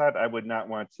same side. I would not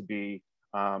want to be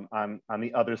on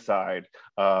the other side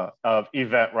of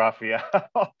Yvette Raphael.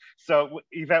 So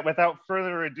Yvette, without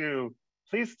further ado,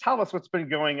 please tell us what's been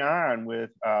going on with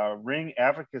ring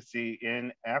advocacy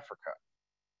in Africa.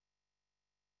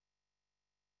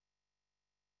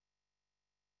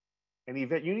 And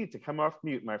Yvette, you need to come off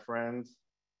mute, my friend.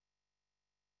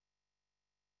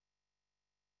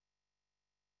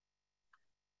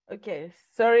 Okay,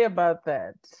 sorry about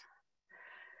that.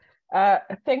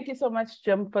 Thank you so much,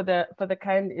 Jim, for the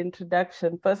kind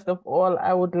introduction. First of all,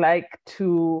 I would like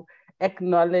to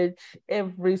acknowledge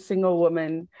every single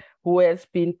woman who has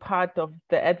been part of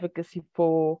the advocacy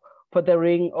for the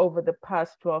ring over the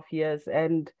past 12 years.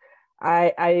 And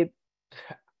I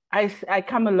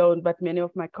come alone, but many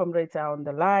of my comrades are on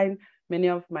the line. Many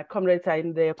of my comrades are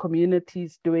in their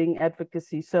communities doing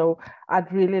advocacy. So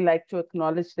I'd really like to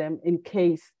acknowledge them in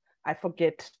case I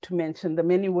forget to mention the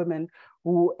many women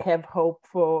who have hope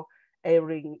for a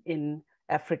ring in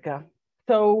Africa.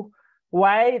 So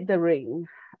why the ring?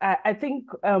 I think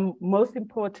most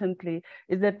importantly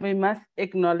is that we must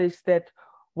acknowledge that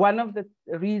one of the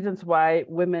reasons why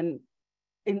women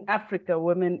in Africa,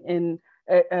 women in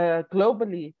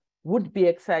globally would be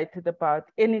excited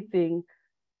about anything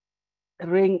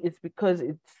ring is because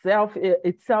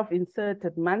it's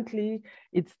self-inserted monthly,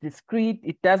 it's discreet,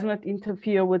 it does not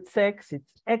interfere with sex,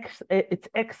 it's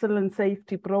excellent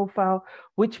safety profile,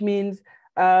 which means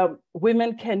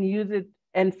women can use it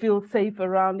and feel safe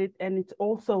around it. And it's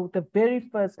also the very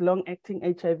first long-acting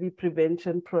HIV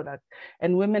prevention product.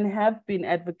 And women have been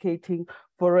advocating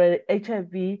for a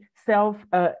HIV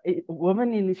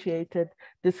woman-initiated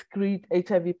discreet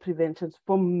HIV preventions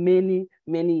for many,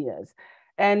 many years.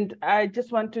 And I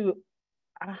just want to,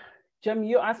 Jim,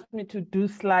 you asked me to do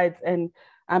slides, and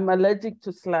I'm allergic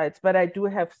to slides, but I do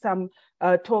have some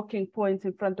talking points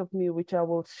in front of me, which I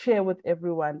will share with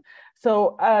everyone.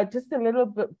 So just a little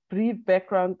bit brief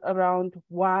background around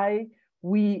why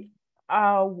we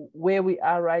are where we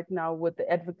are right now with the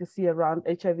advocacy around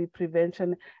HIV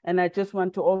prevention. And I just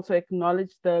want to also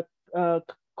acknowledge the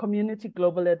Community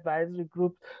Global Advisory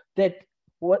Group that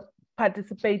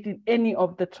participate in any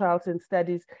of the trials and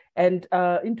studies. And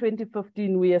in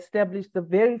 2015, we established the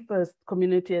very first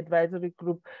community advisory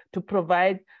group to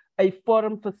provide a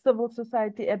forum for civil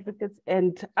society advocates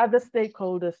and other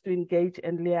stakeholders to engage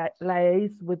and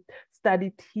liaise with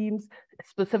study teams.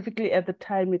 Specifically at the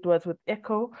time it was with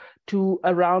ECHO, to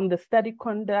around the study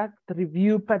conduct,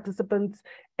 review participants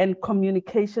and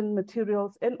communication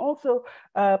materials, and also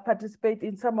participate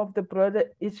in some of the broader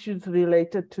issues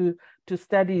related to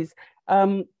studies.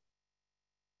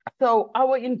 So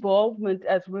our involvement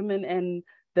as women and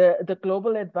the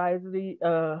Global Advisory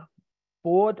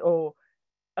Board or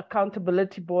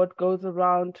Accountability Board goes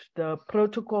around the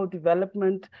protocol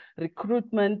development,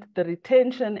 recruitment, the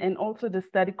retention, and also the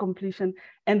study completion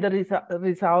and the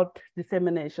result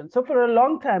dissemination. So for a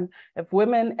long time, as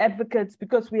women advocates,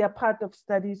 because we are part of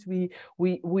studies, we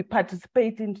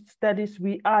participate in studies,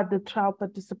 we are the trial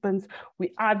participants,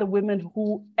 we are the women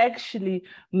who actually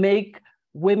make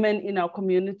women in our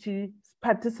community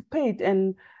participate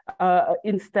in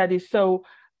studies. So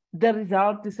the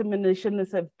result dissemination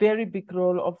is a very big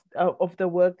role of the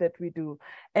work that we do.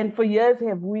 And for years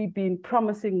have we been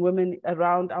promising women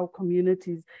around our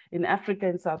communities in Africa,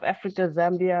 in South Africa,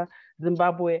 Zambia,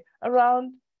 Zimbabwe,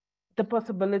 around the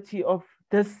possibility of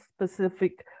this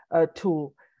specific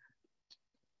tool.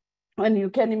 And you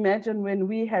can imagine when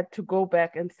we had to go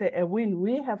back and say, when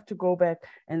we have to go back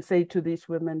and say to these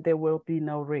women, there will be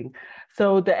no ring.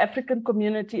 So the African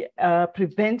Community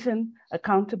Prevention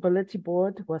Accountability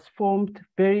Board was formed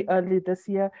very early this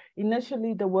year.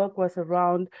 Initially, the work was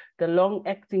around the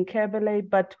long-acting care ballet,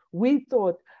 but we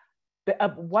thought,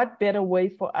 what better way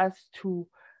for us to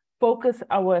focus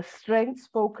our strengths,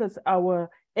 focus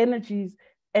our energies,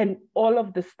 and all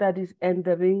of the studies, and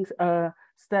the rings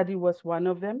study was one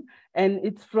of them. And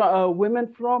it's from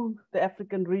women from the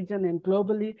African region and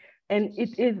globally. And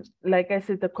it is, like I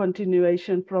said, the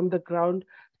continuation from the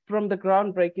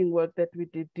groundbreaking work that we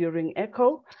did during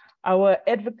ECHO. Our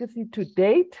advocacy to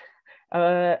date,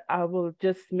 I will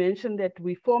just mention that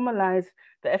we formalized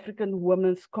the African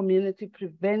Women's Community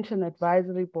Prevention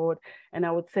Advisory Board. And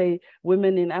I would say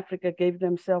Women in Africa gave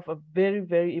themselves a very,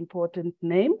 very important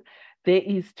name. There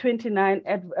is 29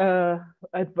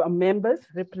 members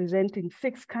representing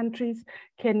 6 countries: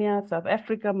 Kenya, South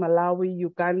Africa, Malawi,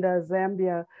 Uganda,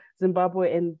 Zambia,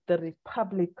 Zimbabwe, and the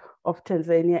Republic of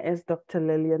Tanzania, as Dr.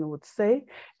 Lillian would say.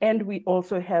 And we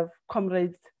also have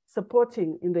comrades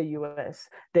supporting in the US,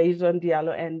 Daison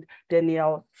Diallo and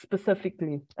Danielle,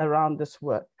 specifically around this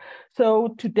work. So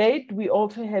to date, we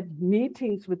also had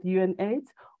meetings with UNAIDS.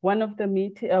 One of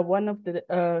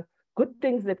the good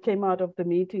things that came out of the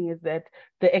meeting is that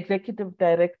the executive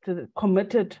director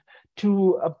committed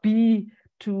to be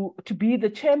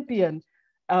the champion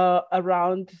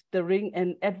around the ring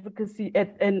and advocacy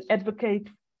and advocate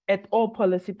at all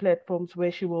policy platforms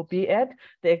where she will be at.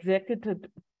 The executive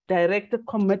director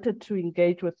committed to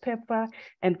engage with PEPFAR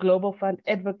and Global Fund,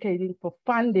 advocating for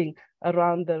funding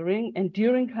around the ring. And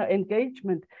during her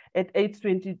engagement at AIDS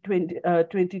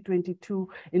 2022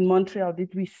 in Montreal,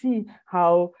 did we see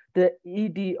how the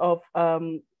ED of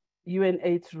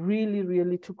UNAIDS really,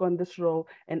 really took on this role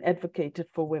and advocated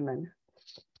for women.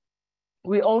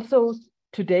 We also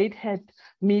to date had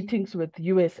meetings with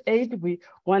USAID.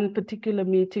 One particular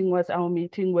meeting was our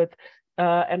meeting with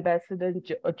Ambassador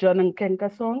John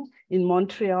Nkenkasong in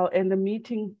Montreal, and the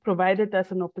meeting provided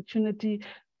us an opportunity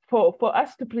for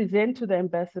us to present to the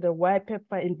ambassador why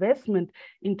PEPFAR investment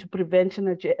into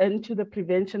the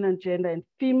prevention agenda and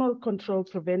female-controlled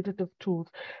preventative tools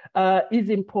is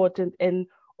important, and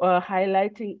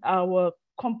highlighting our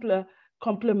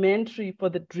complementary for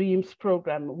the DREAMS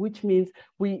program, which means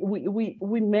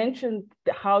we mentioned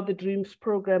how the DREAMS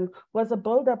program was a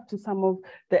build-up to some of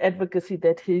the advocacy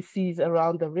that he sees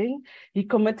around the ring. He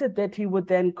committed that he would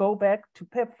then go back to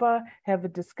PEPFAR, have a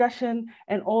discussion,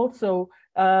 and also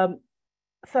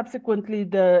subsequently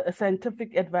the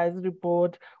Scientific Advisory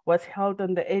Board was held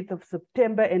on the 8th of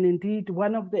September, and indeed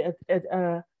one of the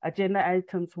agenda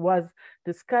items was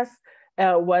discussed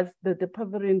was the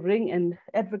Dapivirine ring, and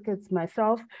advocates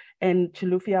myself and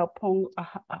Chilufia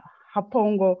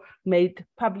Hapongo made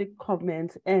public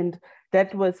comments, and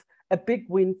that was a big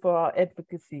win for our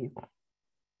advocacy.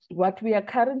 What we are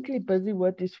currently busy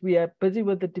with is we are busy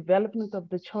with the development of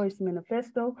the Choice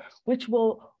Manifesto, which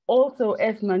will also,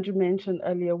 as Manju mentioned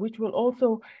earlier, which will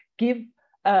also give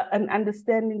an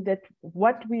understanding that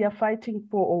what we are fighting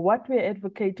for or what we are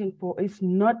advocating for is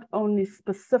not only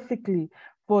specifically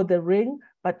for the ring,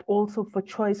 but also for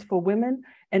choice for women,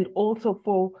 and also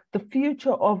for the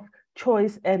future of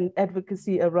choice and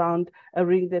advocacy around a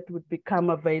ring that would become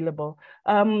available.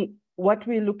 What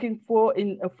we're looking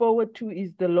forward to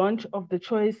is the launch of the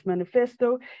Choice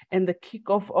Manifesto and the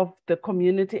kickoff of the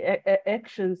community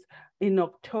actions in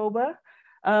October.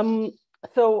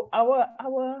 So our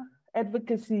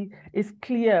advocacy is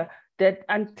clear that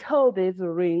until there's a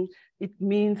ring, it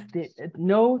means that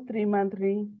no 3-month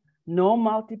ring, no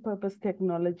multi-purpose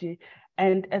technology.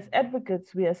 And as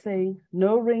advocates, we are saying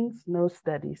no rings, no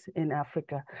studies in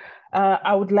Africa.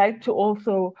 I would like to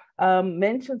also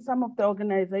mention some of the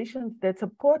organizations that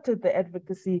supported the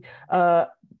advocacy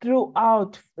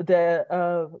throughout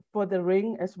for the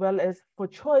ring, as well as for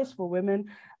choice for women.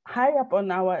 High up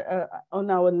on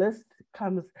our list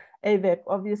comes AVEC,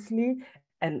 obviously,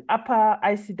 and upper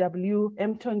ICW,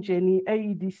 Mton Jenny,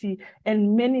 AEDC,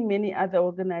 and many, many other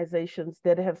organizations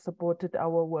that have supported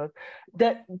our work.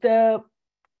 The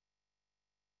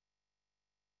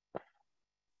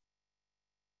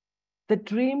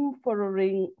dream for a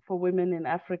ring for women in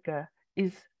Africa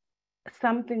is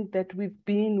something that we've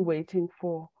been waiting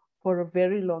for a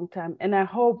very long time. And I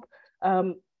hope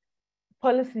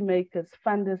policymakers,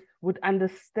 funders would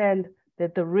understand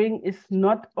that the ring is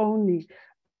not only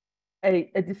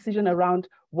a decision around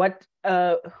what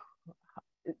I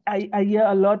hear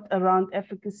a lot around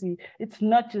efficacy. It's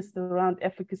not just around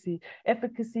efficacy.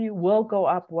 Efficacy will go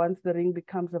up once the ring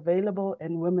becomes available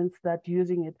and women start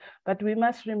using it. But we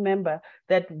must remember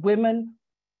that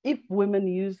if women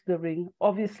use the ring,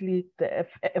 obviously the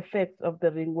effects of the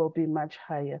ring will be much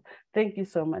higher. Thank you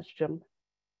so much, Jim.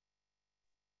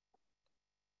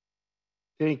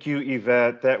 Thank you,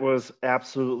 Yvette. That was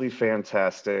absolutely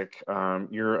fantastic.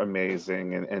 You're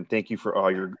amazing. And thank you for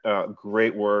all your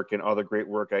great work and all the great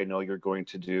work I know you're going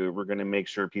to do. We're going to make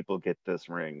sure people get this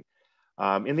ring.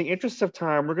 In the interest of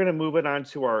time, we're going to move it on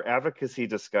to our advocacy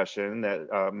discussion that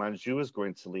Manju is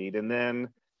going to lead. And then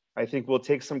I think we'll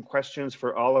take some questions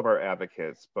for all of our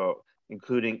advocates,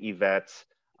 including Yvette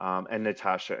and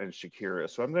Natasha and Shakira.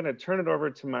 So I'm going to turn it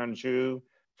over to Manju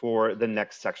for the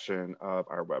next section of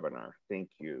our webinar. Thank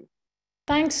you.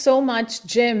 Thanks so much,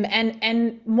 Jim,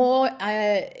 and more,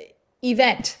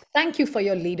 Yvette, thank you for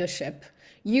your leadership.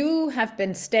 You have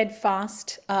been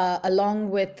steadfast,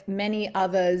 along with many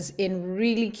others, in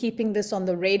really keeping this on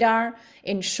the radar,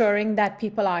 ensuring that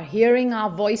people are hearing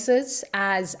our voices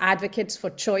as advocates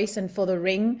for choice and for the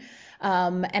ring.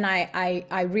 And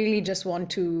I really just want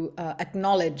to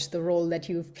acknowledge the role that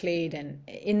you've played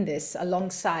in this,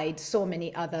 alongside so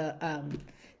many other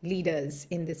leaders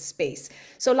in this space.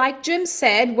 So like Jim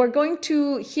said, we're going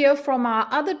to hear from our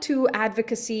other two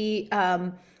advocacy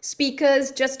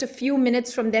speakers, just a few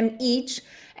minutes from them each,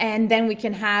 and then we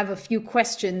can have a few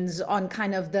questions on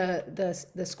kind of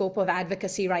the scope of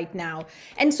advocacy right now.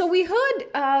 And so we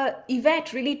heard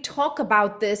Yvette really talk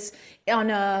about this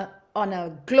on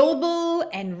a global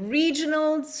and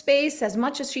regional space, as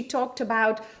much as she talked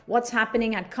about what's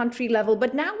happening at country level.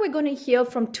 But now we're going to hear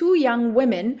from two young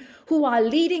women who are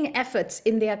leading efforts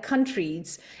in their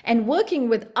countries and working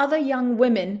with other young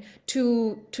women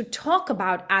to talk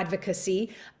about advocacy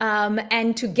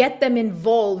and to get them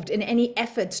involved in any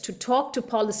efforts to talk to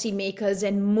policymakers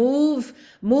and move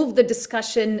the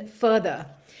discussion further.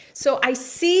 So I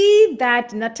see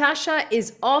that Natasha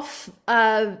is off.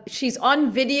 She's on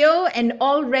video and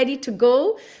all ready to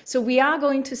go. So we are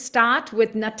going to start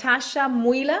with Natasha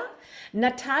Muila.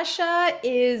 Natasha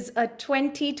is a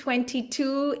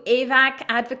 2022 AVAC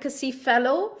Advocacy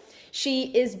Fellow.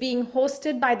 She is being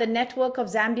hosted by the Network of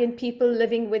Zambian People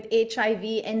Living with HIV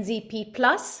NZP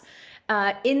Plus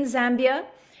in Zambia.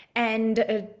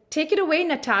 And take it away,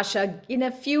 Natasha. In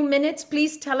a few minutes,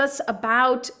 please tell us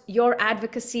about your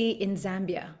advocacy in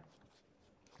Zambia.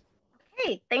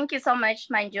 Hey, thank you so much,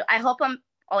 Manju. I hope I'm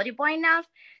audible enough.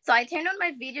 So I turned on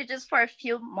my video just for a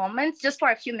few moments, just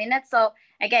for a few minutes. So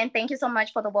again, thank you so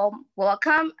much for the warm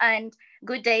welcome and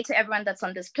good day to everyone that's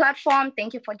on this platform.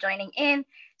 Thank you for joining in.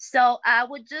 So I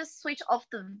would just switch off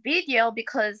the video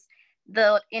because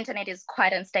the internet is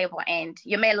quite unstable and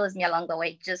you may lose me along the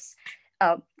way.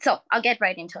 So I'll get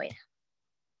right into it.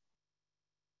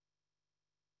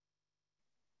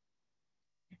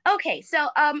 Okay, so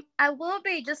I will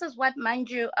be, just as what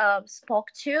Manju spoke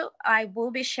to, I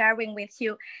will be sharing with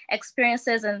you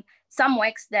experiences and some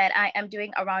works that I am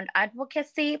doing around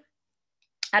advocacy,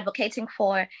 advocating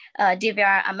for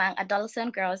DVR among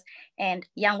adolescent girls and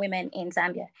young women in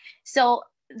Zambia. So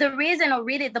the reason, or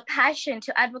really the passion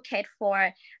to advocate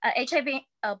for HIV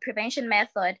prevention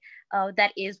method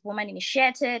that is woman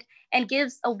initiated and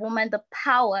gives a woman the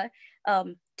power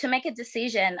to make a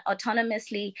decision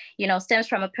autonomously, stems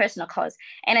from a personal cause.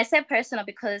 And I say personal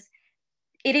because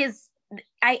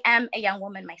I am a young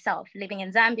woman myself living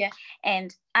in Zambia,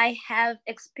 and I have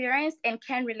experienced and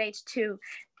can relate to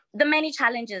the many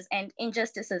challenges and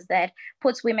injustices that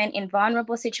puts women in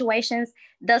vulnerable situations,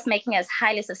 thus making us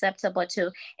highly susceptible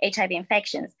to HIV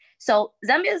infections. So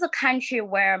Zambia is a country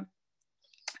where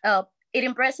it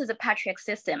embraces a patriarch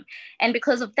system. And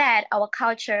because of that, our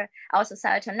culture, our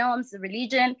societal norms,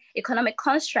 religion, economic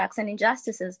constructs, and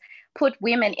injustices put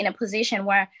women in a position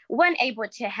where we're unable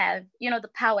to have, the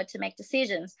power to make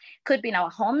decisions. Could be in our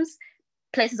homes,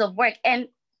 places of work, and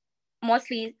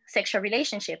mostly sexual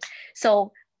relationships.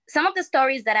 So some of the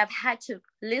stories that I've had to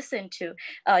listen to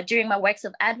during my works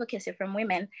of advocacy from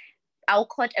women, I'll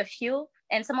quote a few,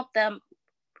 and some of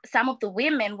the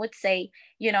women would say,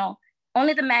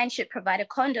 only the man should provide a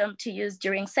condom to use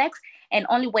during sex, and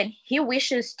only when he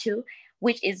wishes to,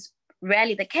 which is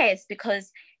rarely the case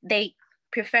because they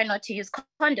prefer not to use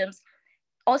condoms.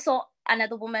 Also,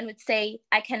 another woman would say,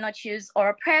 I cannot use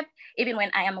oral prep, even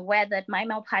when I am aware that my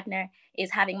male partner is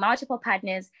having multiple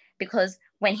partners, because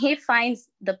when he finds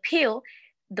the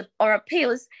oral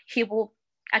pills, he will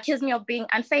accuse me of being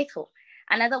unfaithful.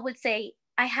 Another would say,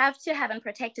 I have to have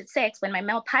unprotected sex when my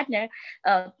male partner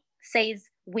says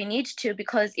we need to,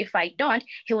 because if I don't,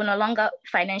 he will no longer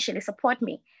financially support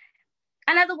me.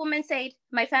 Another woman said,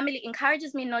 my family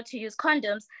encourages me not to use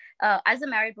condoms as a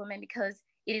married woman because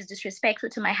it is disrespectful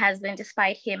to my husband,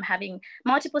 despite him having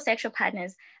multiple sexual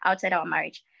partners outside our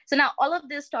marriage. So now all of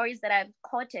these stories that I've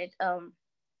quoted,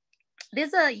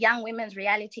 these are young women's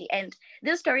reality. And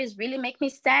these stories really make me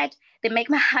sad. They make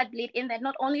my heart bleed, in that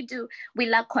not only do we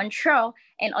lack control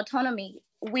and autonomy,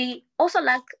 we also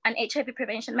lack an HIV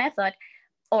prevention method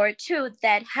or two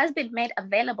that has been made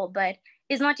available, but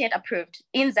is not yet approved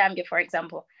in Zambia, for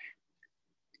example.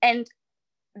 And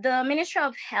the Ministry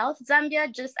of Health, Zambia,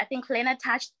 I think Lena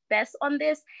touched best on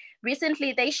this.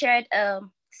 Recently, they shared a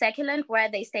circular where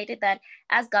they stated that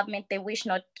as government, they wish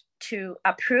not to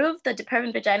approve the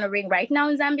Dapivirine vaginal ring right now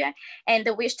in Zambia, and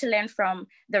they wish to learn from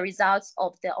the results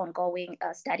of the ongoing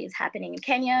studies happening in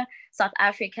Kenya, South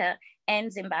Africa,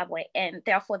 and Zimbabwe, and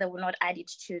therefore they will not add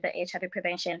it to the HIV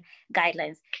prevention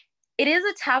guidelines. It is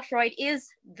a tough road. It is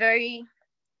very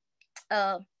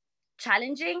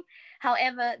challenging.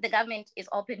 However, the government is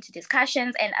open to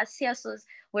discussions, and as CSOs,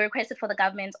 we requested for the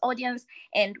government's audience,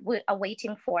 and we are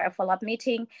waiting for a follow-up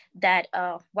meeting that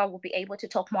where we'll be able to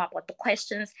talk more about the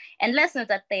questions and lessons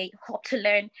that they hope to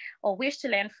learn or wish to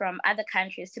learn from other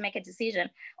countries to make a decision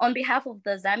on behalf of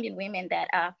the Zambian women that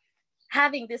are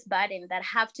having this burden, that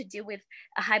have to deal with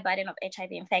a high burden of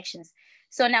HIV infections.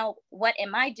 So now, what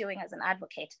am I doing as an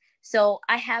advocate? So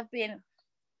I have been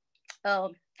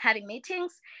having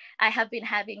meetings, I have been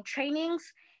having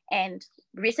trainings, and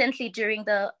recently during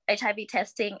the HIV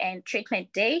testing and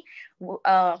treatment day,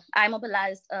 I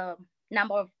mobilized a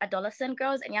number of adolescent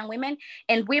girls and young women,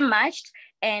 and we marched,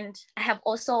 and I have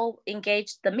also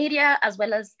engaged the media as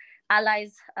well as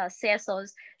allies,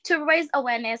 CSOs, to raise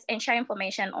awareness and share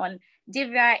information on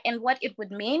DVR and what it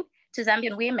would mean to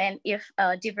Zambian women if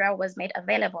DVR was made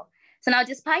available. So now,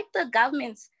 despite the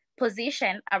government's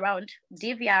position around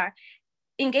DVR,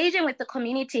 engaging with the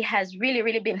community has really,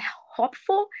 really been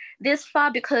hopeful this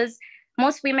far, because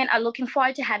most women are looking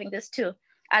forward to having this too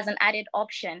as an added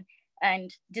option.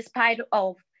 And despite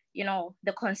of,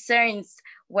 the concerns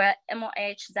where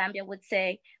MOH Zambia would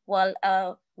say, well,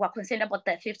 we're concerned about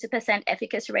the 50%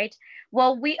 efficacy rate.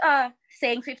 Well, we are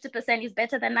saying 50% is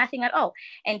better than nothing at all.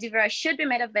 And DVR should be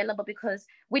made available because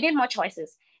we need more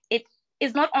choices. It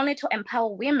is not only to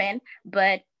empower women,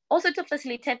 but also to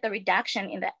facilitate the reduction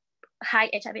in the high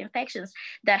HIV infections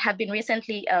that have been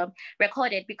recently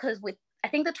recorded, because with, I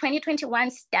think, the 2021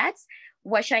 stats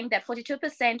were showing that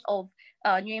 42% of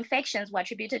new infections were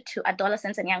attributed to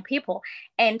adolescents and young people.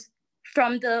 And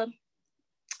from the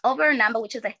overall number,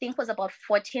 which is, I think, was about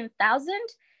 14,000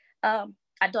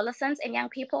 adolescents and young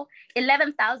people,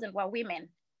 11,000 were women.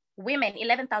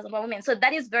 11,000 were women. So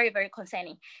that is very, very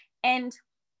concerning. And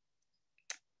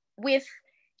with,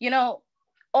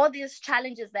 all these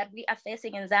challenges that we are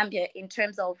facing in Zambia in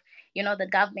terms of, the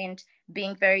government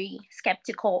being very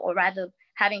skeptical, or rather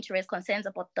having to raise concerns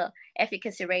about the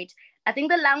efficacy rate, I think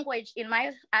the language in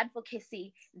my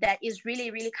advocacy that is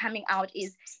really, really coming out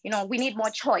is, we need more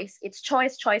choice. It's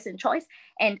choice, choice, and choice,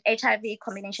 and HIV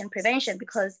combination prevention,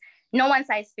 because no one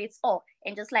size fits all.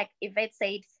 And just like Yvette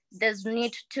said, there's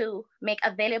need to make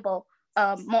available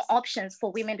more options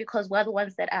for women, because we're the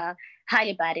ones that are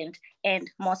highly burdened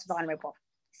and most vulnerable.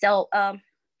 So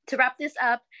to wrap this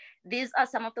up, these are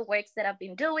some of the works that I've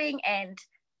been doing. And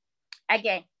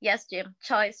again, yes, Jim,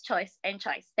 choice, choice, and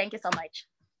choice. Thank you so much.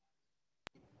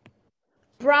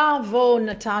 Bravo,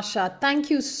 Natasha.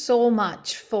 Thank you so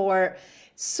much for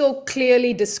So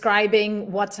clearly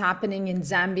describing what's happening in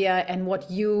Zambia and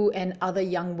what you and other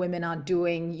young women are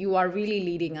doing. You are really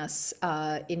leading us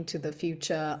into the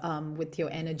future with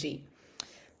your energy.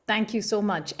 Thank you so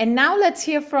much. And now let's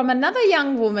hear from another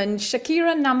young woman,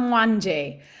 Shakira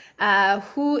Namwanje,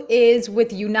 who is with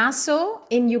UNASO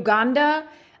in Uganda,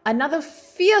 another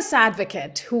fierce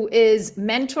advocate who is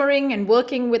mentoring and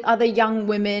working with other young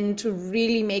women to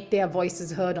really make their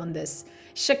voices heard on this.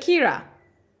 Shakira,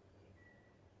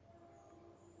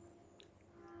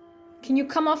 can you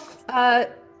come off?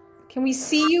 Can we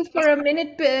see you for a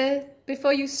minute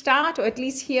before you start, or at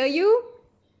least hear you?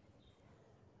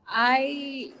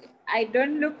 I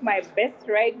don't look my best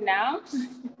right now.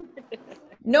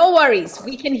 No worries,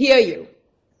 we can hear you.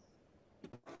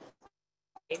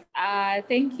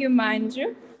 Thank you,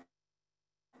 Manju.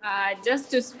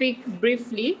 Just to speak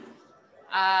briefly,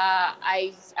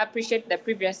 I appreciate the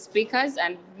previous speakers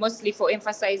and mostly for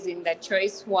emphasizing the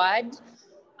choice word.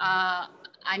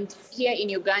 And here in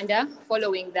Uganda,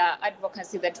 following the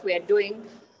advocacy that we are doing,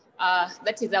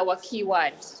 that is our key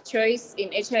word, choice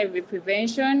in HIV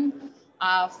prevention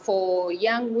for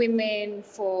young women,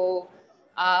 for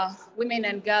women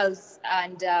and girls.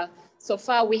 And so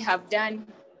far we have done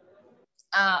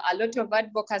a lot of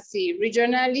advocacy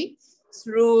regionally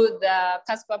through the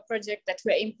CASPA project that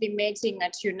we're implementing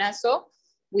at UNASO.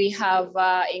 We have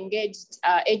engaged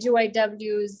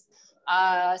AGYWs,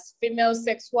 female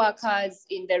sex workers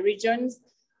in the regions,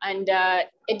 and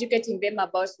educating them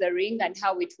about the ring and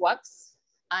how it works.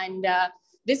 And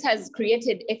this has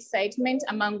created excitement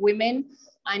among women,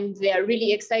 and they are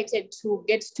really excited to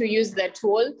get to use the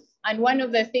tool. And one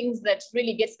of the things that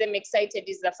really gets them excited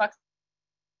is the fact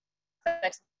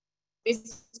that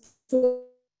this tool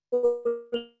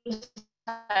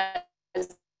has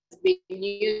been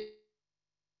used.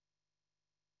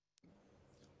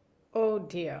 Oh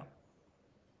dear.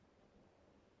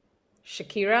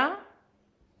 Shakira?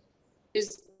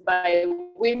 Used by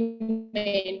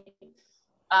women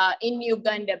in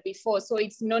Uganda before, so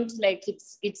it's not like it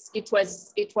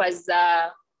was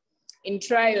in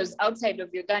trials outside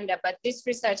of Uganda, but this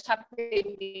research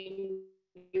happened in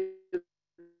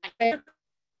Uganda.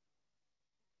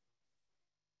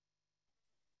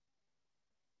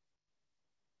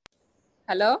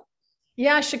 Hello?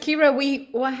 Yeah, Shakira, we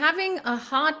were having a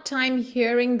hard time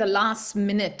hearing the last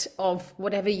minute of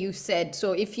whatever you said.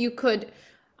 So if you could,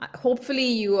 hopefully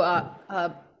your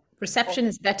reception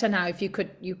is better now. If you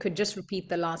could just repeat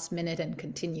the last minute and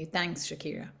continue. Thanks,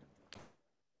 Shakira.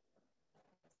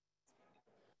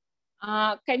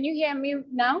 Can you hear me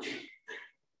now?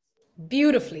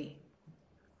 Beautifully.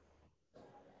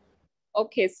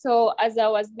 Okay, so as I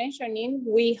was mentioning,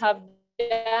 we have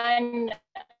done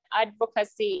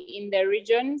advocacy in the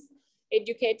regions,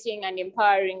 educating and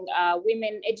empowering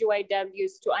women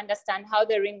AGYWs to understand how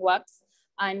the ring works.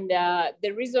 And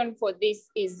the reason for this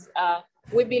is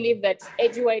we believe that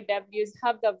AGYWs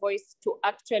have the voice to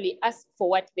actually ask for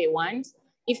what they want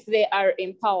if they are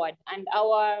empowered. And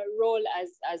our role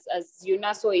as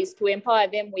UNASO is to empower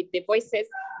them with the voices,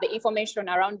 the information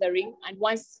around the ring. And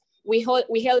once we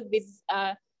held these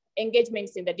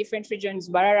engagements in the different regions,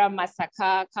 Barara,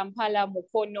 Masaka, Kampala,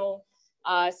 Mukono,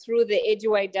 through the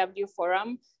AGYW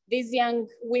forum. These young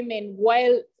women,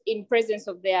 while in presence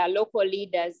of their local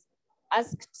leaders,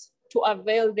 asked to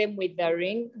avail them with the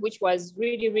ring, which was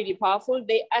really, really powerful.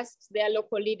 They asked their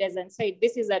local leaders and said,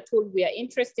 this is a tool we are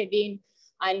interested in.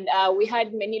 And we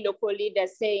had many local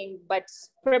leaders saying, but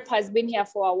PrEP has been here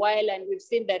for a while and we've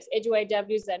seen that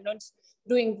AGYWs are not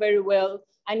doing very well.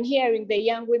 And hearing the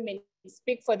young women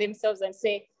speak for themselves and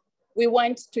say, we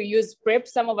want to use PrEP.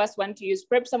 Some of us want to use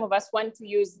PrEP. Some of us want to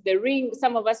use the ring.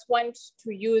 Some of us want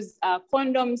to use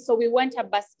condoms. So we want a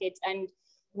basket, and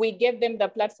we gave them the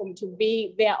platform to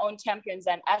be their own champions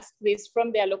and ask this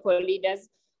from their local leaders.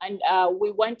 And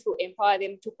we want to empower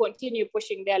them to continue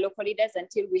pushing their local leaders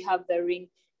until we have the ring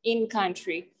in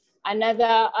country.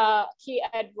 Another key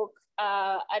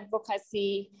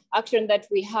advocacy action that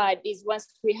we had is once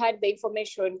we had the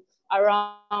information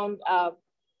around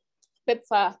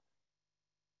PEPFAR,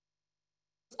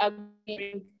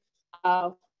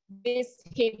 this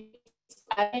hit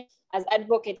as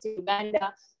advocates in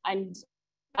Uganda and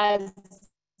as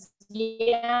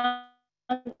young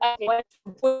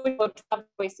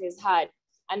voices had.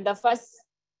 And the first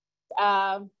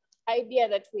idea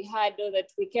that we had or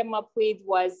that we came up with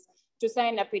was to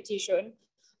sign a petition.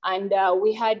 And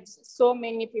we had so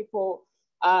many people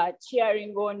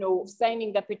cheering on or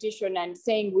signing the petition and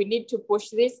saying we need to push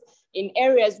this in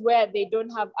areas where they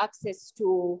don't have access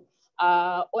to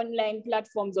online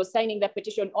platforms or signing the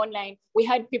petition online. We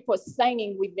had people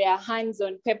signing with their hands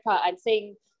on paper and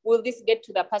saying, will this get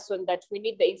to the person that we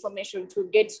need the information to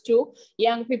get to?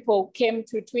 Young people came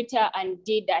to Twitter and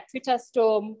did a Twitter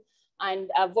storm and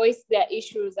voiced their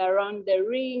issues around the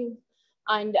ring.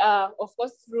 And of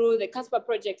course, through the CASPA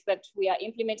projects that we are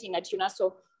implementing at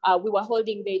UNASO, we were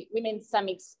holding the Women's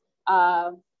Summit,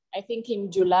 I think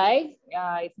in July,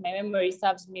 if my memory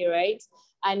serves me right.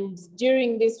 And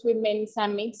during this Women's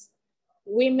Summit,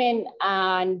 women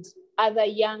and other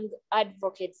young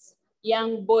advocates,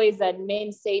 young boys and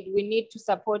men said, we need to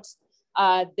support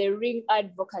the ring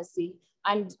advocacy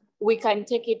and we can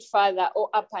take it further or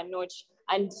up a notch.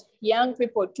 And young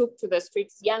people took to the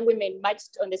streets, young women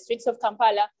marched on the streets of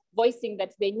Kampala, voicing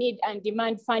that they need and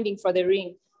demand funding for the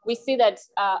ring. We see that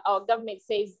our government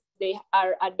says they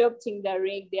are adopting the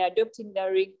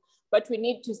ring, but we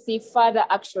need to see further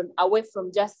action away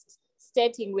from just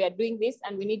stating we are doing this,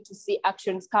 and we need to see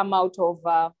actions come out of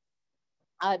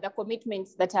the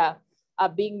commitments that are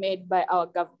being made by our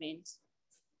government.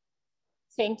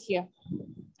 Thank you.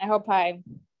 I hope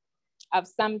I've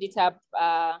summed it up.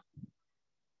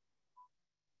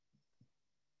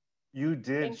 You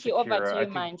did, Thank you. Over Shakira. to you,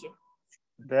 Manju.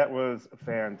 That was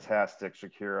fantastic,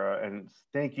 Shakira. And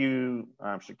thank you,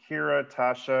 Shakira,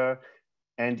 Tasha,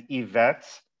 and Yvette.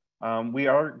 We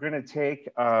are going to take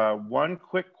one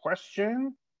quick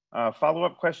question,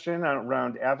 follow-up question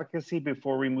around advocacy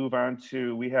before we move on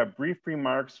to, we have brief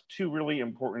remarks, two really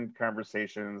important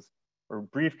conversations, or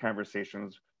brief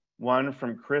conversations. One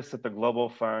from Chris at the Global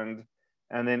Fund,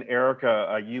 and then Erica,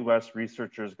 a US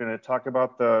researcher, is going to talk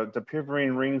about the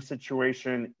Dapivirine ring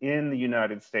situation in the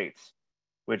United States,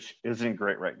 which isn't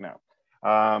great right now.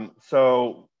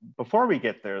 So before we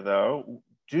get there though,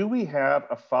 do we have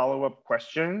a follow-up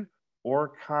question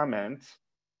or comment?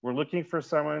 We're looking for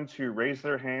someone to raise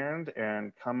their hand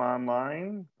and come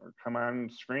online or come on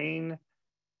screen.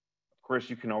 Of course,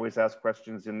 you can always ask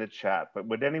questions in the chat, but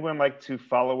would anyone like to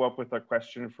follow up with a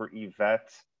question for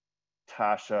Yvette,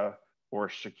 Tasha, or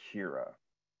Shakira?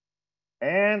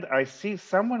 And I see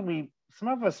someone some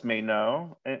of us may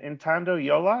know. Intando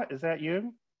Yola, is that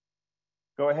you?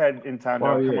 Go ahead,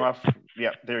 Intando, come off.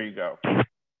 Yeah, there you go.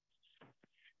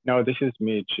 No, this is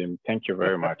me, Jim. Thank you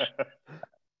very much.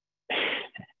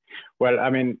 Well, I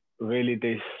mean, really,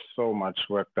 there's so much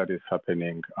work that is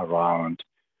happening around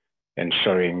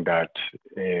ensuring that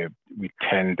we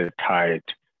turn the tide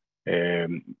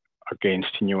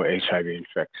against new HIV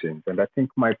infections. And I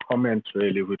think my comment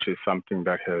really, which is something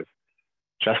that has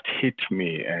just hit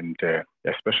me, and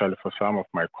especially for some of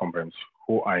my comrades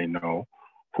who I know,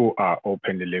 who are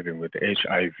openly living with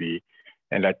HIV.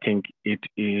 And I think it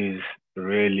is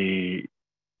really,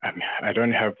 I mean, I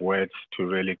don't have words to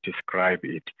really describe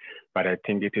it, but I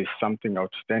think it is something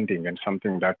outstanding and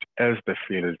something that as the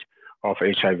field of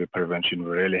HIV prevention,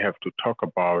 we really have to talk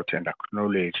about and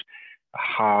acknowledge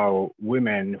how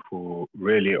women who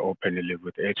really openly live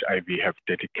with HIV have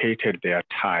dedicated their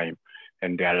time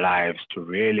and their lives to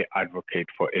really advocate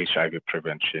for HIV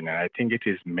prevention. And I think it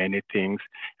is many things,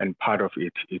 and part of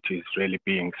it, it is really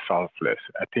being selfless.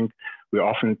 I think we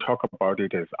often talk about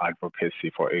it as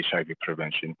advocacy for HIV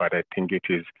prevention, but I think it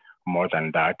is more than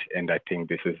that. And I think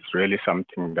this is really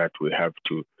something that we have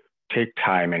to take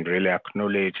time and really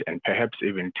acknowledge, and perhaps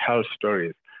even tell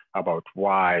stories about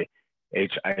why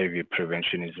HIV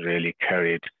prevention is really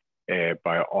carried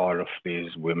by all of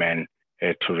these women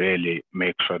to really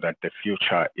make sure that the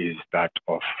future is that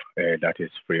of that is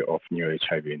free of new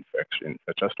HIV infections.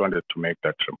 I just wanted to make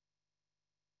that remark.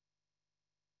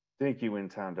 Thank you,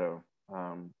 Intando.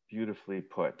 Beautifully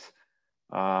put.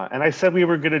 And I said we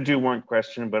were going to do one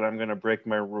question, but I'm going to break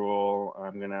my rule.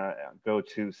 I'm going to go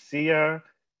to Sia.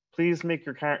 Please make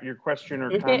your question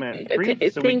or comment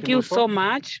brief. So thank you so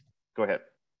much. Go ahead.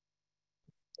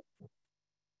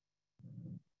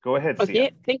 Go ahead, Sia.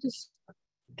 Okay,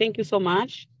 thank you so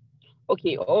much.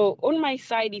 Okay, on my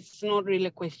side, it's not really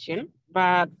a question,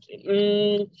 but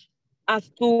as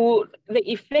to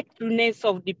the effectiveness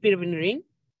of the Dapivirine,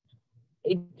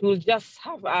 it will just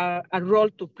have a role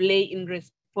to play in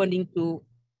responding to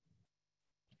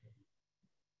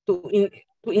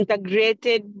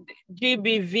integrated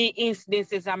GBV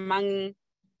incidences among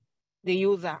the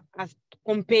user as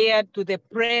compared to the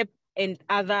PrEP and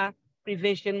other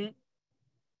prevention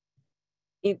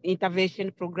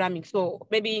intervention programming. So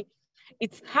maybe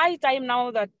it's high time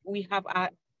now that we have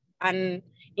an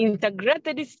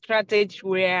integrated strategy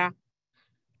where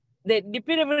the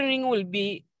Dapivirine will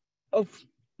be of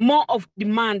more of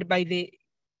demand by the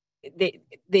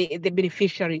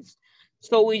beneficiaries.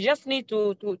 So we just need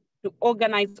to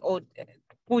organize or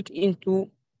put into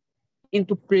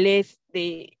into place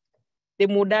the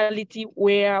modality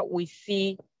where we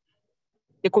see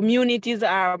the communities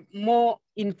are more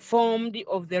informed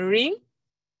of the ring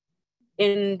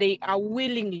and they are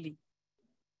willingly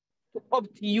to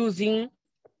opt using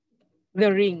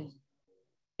the ring.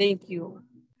 Thank you.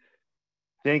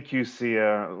 Thank you,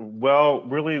 Sia. Well,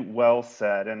 really well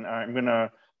said. And I'm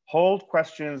gonna hold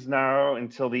questions now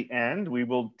until the end. We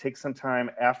will take some time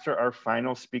after our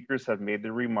final speakers have made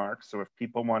their remarks. So if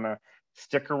people wanna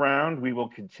stick around, we will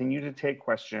continue to take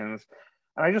questions.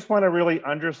 And I just wanna really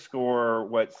underscore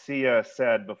what Sia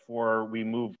said before we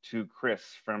move to Chris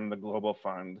from the Global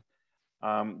Fund.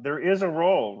 There is a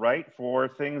role, right, for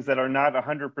things that are not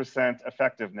 100%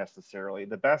 effective necessarily.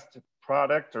 The best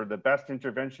product or the best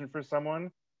intervention for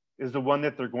someone is the one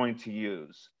that they're going to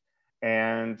use.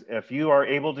 And if you are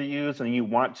able to use and you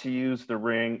want to use the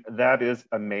ring, that is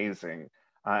amazing.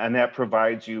 And that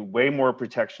provides you way more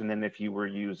protection than if you were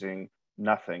using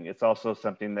nothing. It's also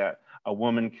something that a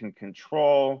woman can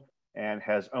control and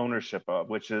has ownership of,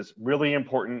 which is really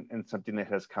important and something that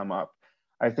has come up.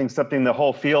 I think something the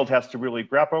whole field has to really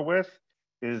grapple with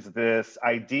is this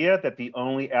idea that the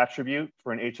only attribute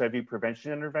for an HIV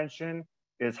prevention intervention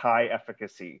is high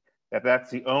efficacy, that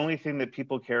that's the only thing that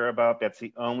people care about, that's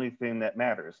the only thing that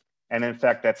matters. And in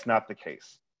fact, that's not the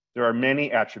case. There are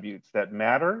many attributes that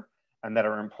matter and that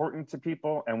are important to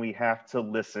people, and we have to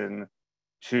listen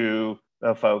to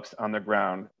the folks on the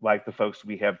ground, like the folks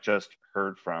we have just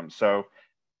heard from. So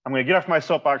I'm gonna get off my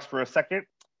soapbox for a second.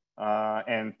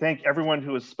 And thank everyone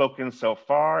who has spoken so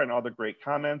far and all the great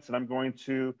comments. And I'm going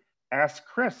to ask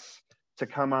Chris to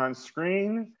come on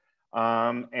screen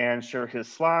and share his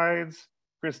slides.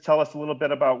 Chris, tell us a little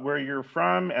bit about where you're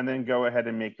from and then go ahead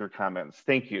and make your comments.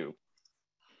 Thank you.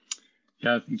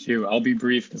 Yeah, thank you. I'll be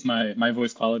brief because my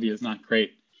voice quality is not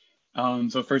great.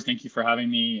 So first, thank you for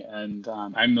having me. And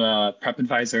I'm the PrEP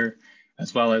advisor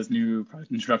as well as new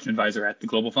product introduction advisor at the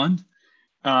Global Fund.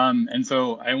 And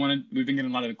so we've been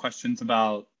getting a lot of questions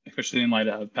about, especially in light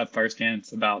of PEPFAR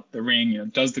stance, about the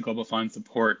ring, does the Global Fund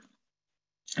support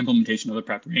implementation of the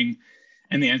PrEP ring?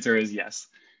 And the answer is yes.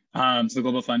 So the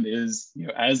Global Fund is,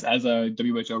 as a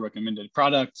WHO recommended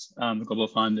product, the Global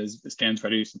Fund stands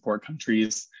ready to support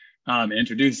countries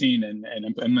introducing and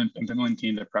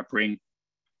implementing the PrEP ring,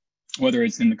 whether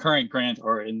it's in the current grant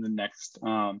or in the next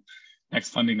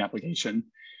funding application.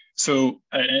 So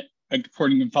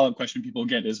important follow-up question people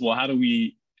get is, well, how do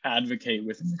we advocate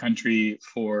within the country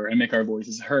for and make our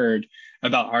voices heard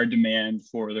about our demand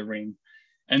for the ring?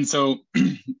 And so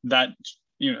that,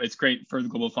 it's great for the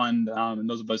Global Fund and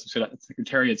those of us who sit at the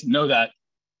Secretariat to know that,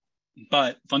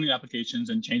 but funding applications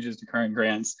and changes to current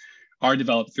grants are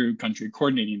developed through country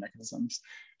coordinating mechanisms.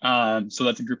 So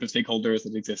that's a group of stakeholders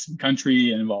that exists in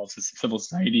country and involves civil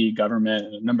society, government,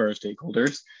 and a number of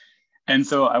stakeholders. And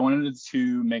so I wanted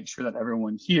to make sure that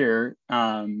everyone here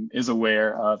is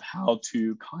aware of how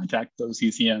to contact those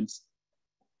CCMs.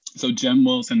 So Jim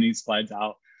will send these slides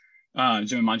out.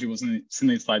 Jim and Manju will send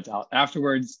these slides out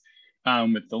afterwards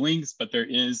with the links, but there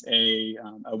is a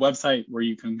website where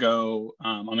you can go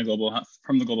from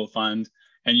the Global Fund,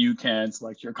 and you can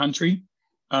select your country,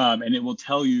 and it will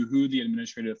tell you who the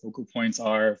administrative focal points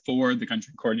are for the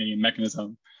country coordinating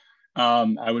mechanism.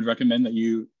 I would recommend that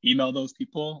you email those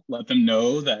people, let them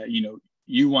know that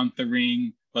you want the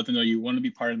ring, let them know you want to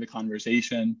be part of the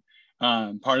conversation.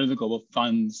 Part of the Global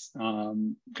Fund's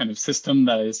kind of system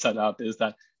that is set up is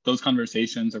that those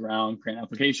conversations around grant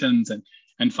applications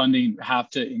and funding have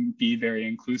to be very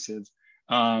inclusive.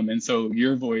 And so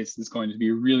your voice is going to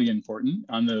be really important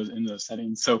in those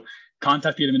settings. So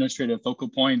contact the administrative focal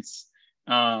points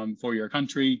for your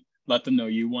country. Let them know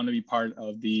you want to be part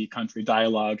of the country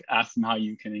dialogue. Ask them how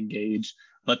you can engage.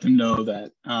 Let them know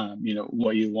that,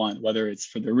 what you want, whether it's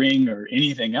for the ring or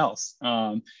anything else.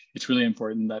 It's really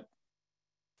important that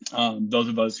those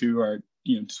of us who are,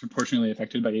 disproportionately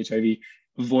affected by HIV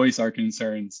voice our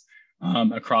concerns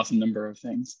across a number of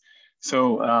things.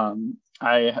 So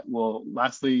I will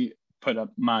lastly put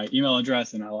up my email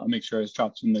address, and I'll make sure it's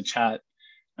dropped in the chat.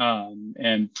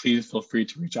 And please feel free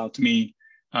to reach out to me.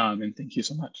 And thank you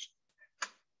so much.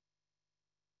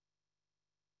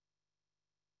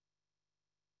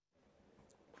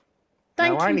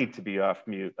 Now I need to be off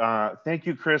mute. Thank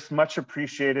you, Chris. Much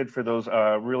appreciated for those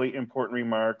really important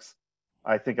remarks.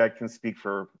 I think I can speak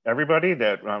for everybody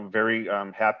that I'm very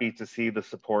happy to see the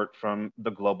support from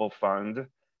the Global Fund.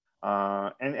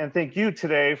 And thank you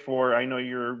today for, I know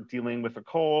you're dealing with a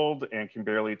cold and can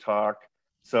barely talk.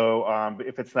 So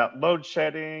if it's not load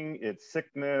shedding, it's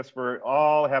sickness, we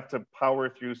all have to power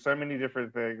through so many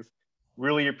different things.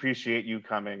 Really appreciate you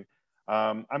coming.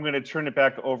 I'm going to turn it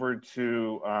back over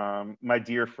to my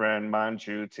dear friend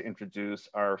Manju to introduce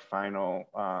our final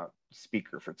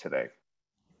speaker for today.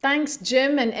 Thanks,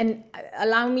 Jim, and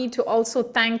allow me to also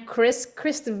thank Chris.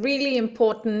 Chris, really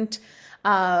important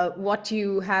what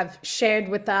you have shared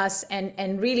with us,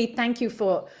 and really thank you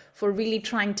for really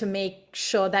trying to make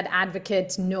sure that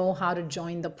advocates know how to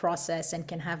join the process and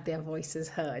can have their voices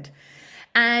heard.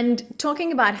 And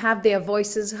talking about have their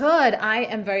voices heard, I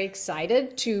am very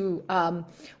excited to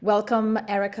welcome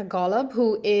Erica Golub,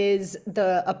 who is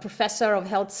a professor of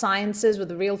health sciences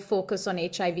with a real focus on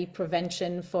HIV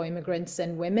prevention for immigrants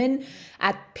and women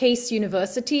at Pace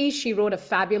University. She wrote a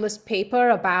fabulous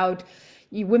paper about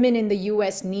women in the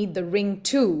US need the ring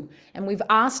too. And we've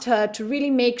asked her to really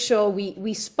make sure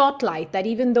we spotlight that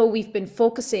even though we've been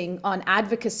focusing on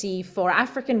advocacy for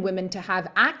African women to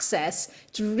have access,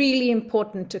 it's really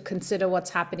important to consider what's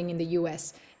happening in the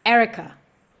US. Erica.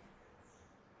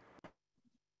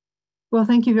 Well,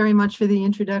 thank you very much for the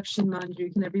introduction,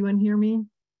 Manju. Can everyone hear me?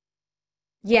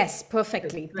 Yes,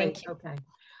 perfectly. Great. Thank you. Okay.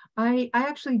 I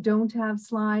actually don't have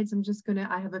slides.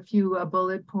 I have a few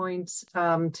bullet points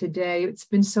today. It's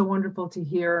been so wonderful to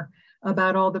hear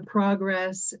about all the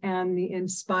progress and the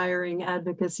inspiring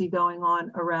advocacy going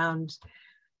on around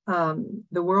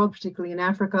the world, particularly in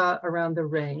Africa, around the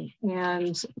ring.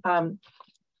 And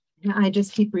I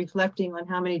just keep reflecting on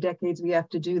how many decades we have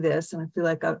to do this. And I feel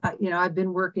like, I've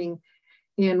been working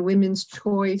in women's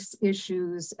choice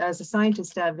issues as a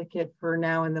scientist advocate for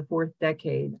now in the 4th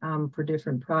decade for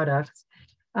different products.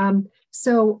 I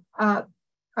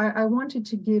wanted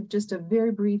to give just a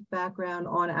very brief background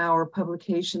on our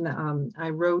publication I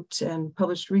wrote and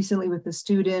published recently with a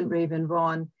student, Raven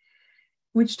Vaughn,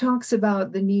 which talks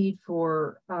about the need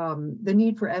for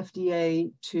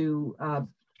FDA to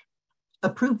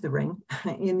approve the ring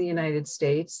in the United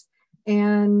States.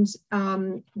 And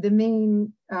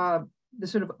the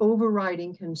sort of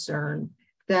overriding concern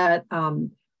that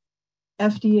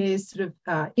FDA's sort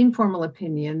of informal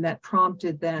opinion that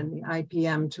prompted then the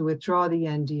IPM to withdraw the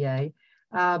NDA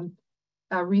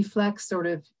reflects sort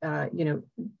of,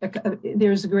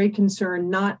 there's a great concern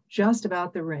not just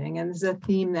about the ring, and this is a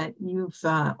theme that you've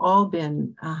all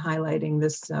been highlighting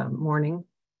this morning,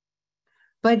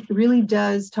 but really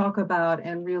does talk about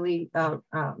and really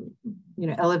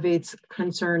elevates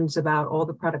concerns about all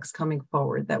the products coming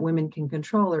forward that women can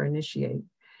control or initiate.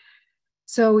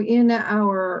 So in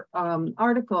our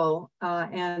article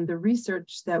and the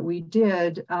research that we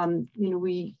did,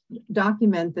 we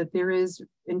document that there is,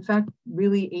 in fact,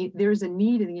 there's a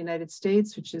need in the United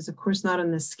States, which is of course not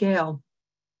on the scale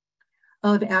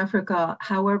of Africa.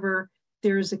 However,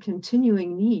 there's a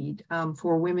continuing need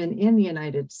for women in the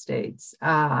United States,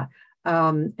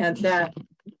 and that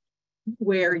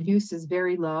where use is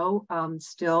very low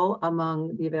still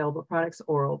among the available products,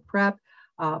 oral PrEP,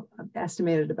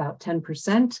 estimated about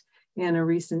 10% in a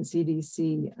recent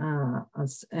CDC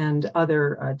and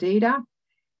other data.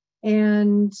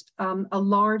 And a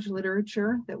large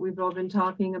literature that we've all been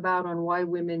talking about on why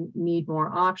women need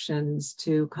more options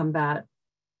to combat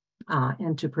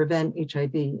and to prevent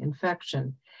HIV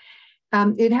infection.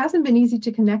 It hasn't been easy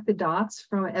to connect the dots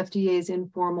from FDA's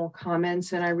informal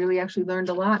comments, and I really actually learned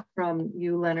a lot from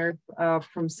you, Leonard,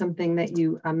 from something that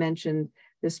you mentioned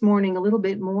this morning, a little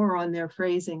bit more on their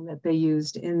phrasing that they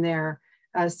used in their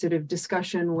sort of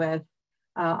discussion with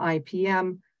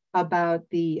IPM about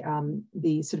the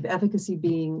sort of efficacy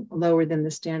being lower than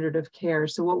the standard of care.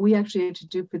 So what we actually had to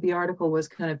do for the article was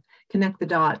kind of connect the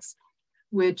dots,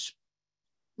 which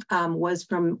was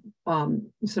from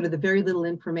sort of the very little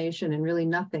information and really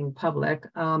nothing public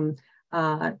to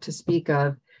speak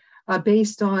of,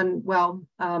 based on,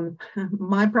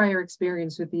 my prior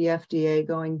experience with the FDA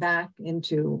going back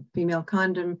into female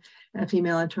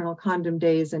internal condom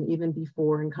days, and even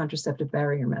before in contraceptive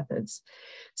barrier methods.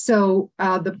 So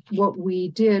what we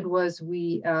did was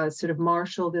we sort of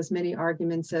marshaled as many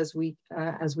arguments as we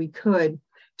could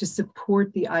to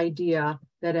support the idea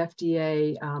that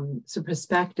FDA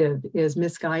perspective is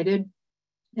misguided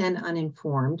and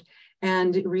uninformed,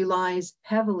 and it relies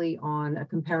heavily on a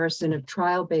comparison of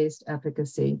trial-based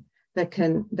efficacy that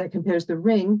compares the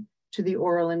ring to the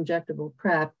oral injectable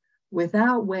PrEP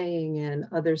without weighing in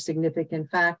other significant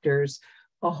factors,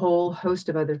 a whole host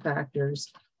of other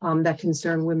factors that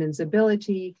concern women's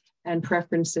ability and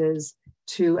preferences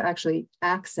to actually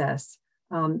access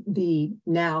the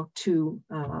now two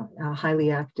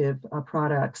highly active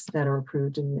products that are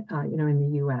approved in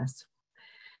the U.S.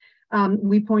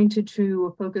 We pointed to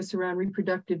a focus around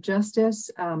reproductive justice,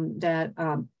 that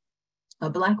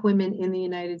Black women in the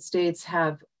United States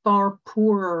have far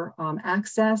poorer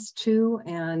access to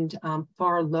and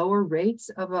far lower rates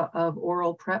of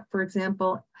oral PrEP, for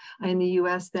example, in the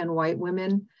US than white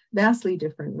women, vastly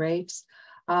different rates.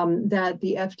 That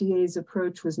the FDA's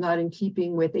approach was not in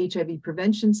keeping with HIV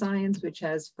prevention science, which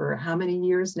has for how many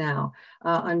years now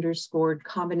underscored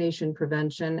combination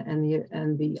prevention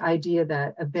and the idea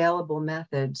that available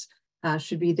methods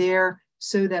should be there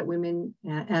so that women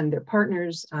and their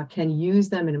partners can use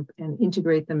them and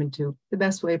integrate them into the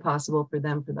best way possible for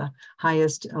them for the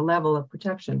highest level of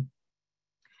protection.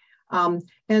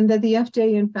 And that the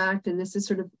FDA, in fact, and this is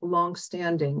sort of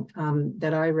longstanding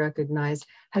that I recognize,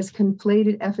 has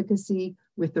conflated efficacy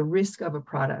with the risk of a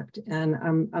product. And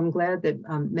I'm glad that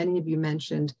many of you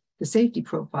mentioned the safety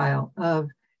profile of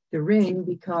the ring,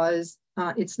 because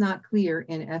it's not clear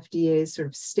in FDA's sort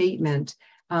of statement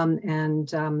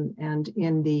and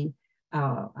in the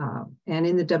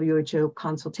WHO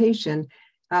consultation,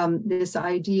 this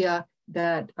idea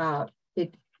that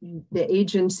the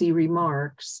agency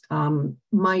remarks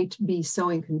might be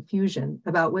sowing confusion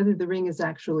about whether the ring is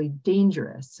actually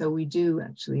dangerous. So we do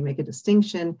actually make a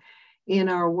distinction in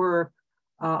our work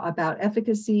about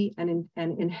efficacy and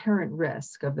inherent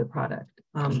risk of the product,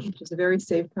 which is a very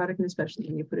safe product, and especially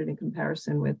when you put it in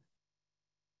comparison with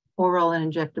oral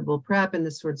and injectable PrEP and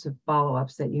the sorts of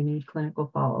follow-ups that you need,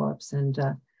 clinical follow-ups and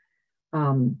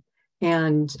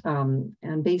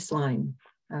baseline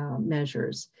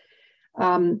measures.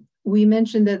 We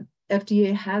mentioned that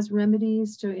FDA has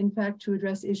remedies to, in fact, to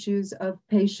address issues of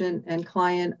patient and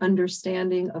client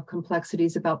understanding of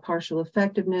complexities about partial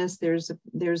effectiveness. There's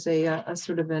a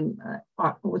sort of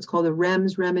what's called a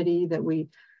REMS remedy that we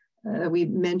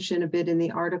mention a bit in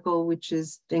the article, which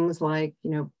is things like,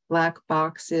 black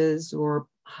boxes or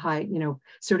high,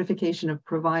 certification of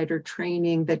provider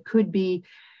training that could be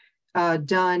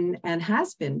done and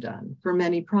has been done for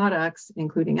many products,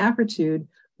 including Apretude,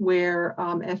 where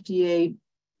FDA,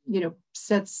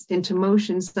 sets into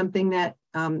motion something that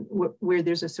where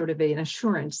there's a sort of an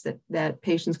assurance that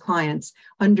patients, clients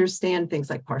understand things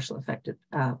like partial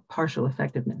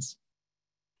effectiveness.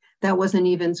 That wasn't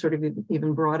even sort of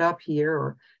even brought up here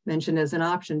or mentioned as an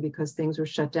option because things were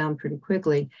shut down pretty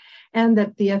quickly, and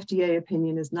that the FDA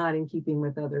opinion is not in keeping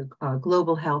with other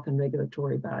global health and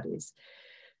regulatory bodies.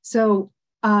 So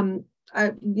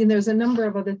there's a number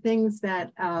of other things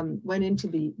that went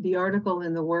into the article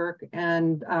and the work,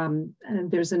 and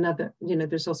there's another,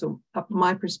 there's also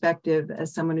my perspective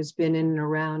as someone who's been in and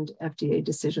around FDA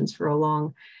decisions for a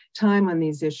long time on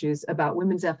these issues about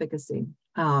women's efficacy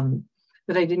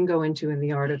that I didn't go into in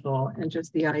the article, and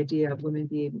just the idea of women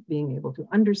being able to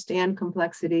understand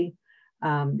complexity.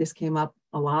 This came up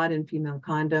a lot in female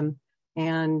condom,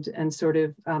 and sort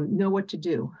of know what to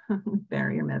do with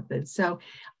barrier methods. So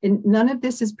none of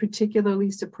this is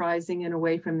particularly surprising in a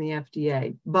way from the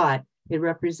FDA, but it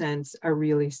represents a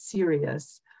really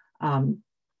serious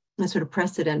sort of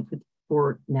precedent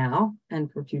for now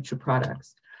and for future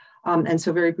products. And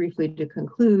so very briefly to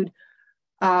conclude,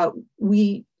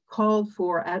 we called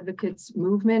for advocates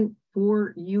movement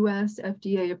for US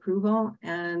FDA approval.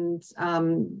 And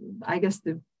I guess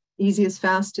the easiest,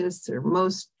 fastest, or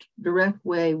most direct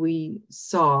way we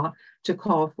saw to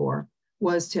call for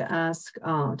was to ask,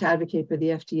 to advocate for the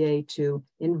FDA to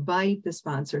invite the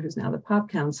sponsor, who's now the POP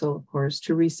Council, of course,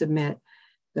 to resubmit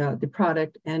the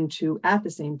product and to, at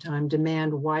the same time,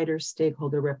 demand wider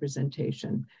stakeholder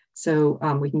representation. So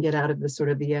we can get out of the sort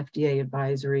of the FDA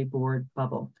advisory board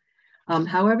bubble.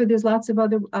 However, there's lots of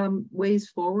other ways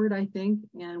forward, I think,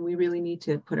 and we really need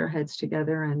to put our heads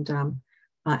together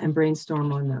and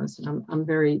brainstorm on those. And I'm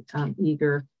very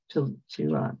eager to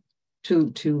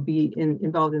be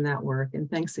involved in that work. And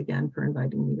thanks again for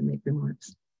inviting me to make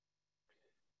remarks.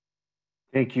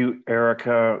 Thank you,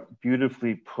 Erica.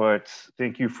 Beautifully put.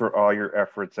 Thank you for all your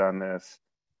efforts on this.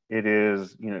 It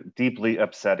is, deeply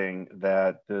upsetting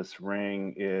that this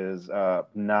ring is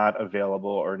not available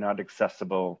or not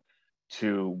accessible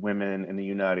to women in the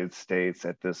United States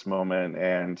at this moment.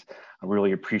 And I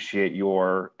really appreciate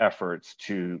your efforts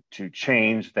to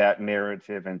change that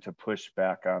narrative and to push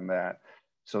back on that.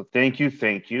 So thank you,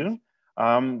 thank you.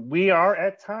 We are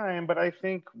at time, but I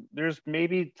think there's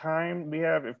maybe time we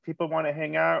have, if people want to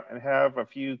hang out and have a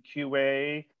few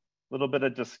QA, a little bit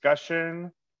of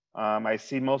discussion. I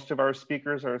see most of our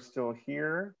speakers are still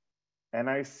here. And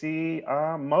I see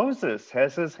Moses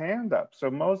has his hand up. So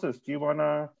Moses, do you want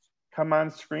to come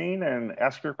on screen and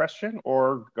ask your question,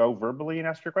 or go verbally and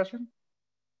ask your question?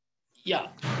 Yeah.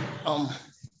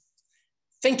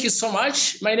 Thank you so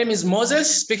much. My name is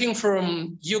Moses, speaking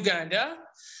from Uganda.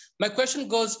 My question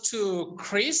goes to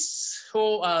Chris,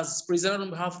 who has presented on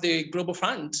behalf of the Global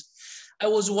Fund. I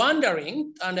was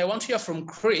wondering, and I want to hear from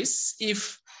Chris,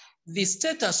 if the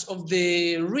status of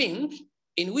the ring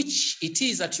in which it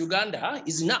is at Uganda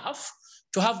is enough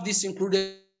to have this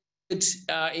included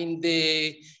in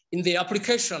the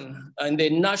application, in the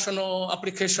national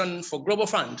application for Global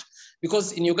Fund,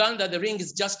 because in Uganda, the ring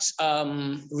is just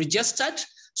registered.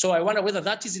 So I wonder whether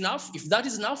that is enough. If that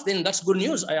is enough, then that's good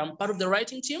news. I am part of the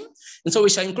writing team, and so we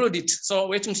shall include it. So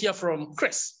waiting to hear from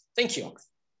Chris. Thank you.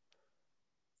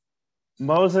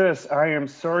 Moses, I am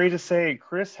sorry to say,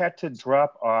 Chris had to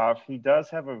drop off. He does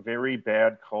have a very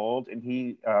bad cold, and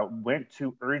he went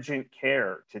to urgent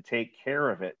care to take care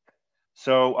of it.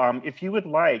 So if you would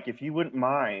like, if you wouldn't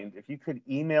mind, if you could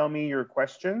email me your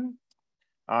question,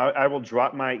 I will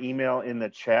drop my email in the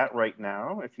chat right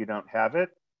now if you don't have it.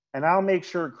 And I'll make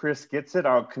sure Chris gets it.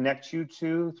 I'll connect you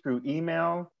two through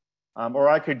email, or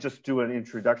I could just do an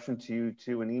introduction to you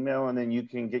to an email, and then you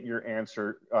can get your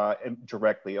answer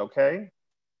directly, okay?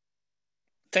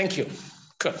 Thank you.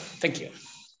 Good, thank you.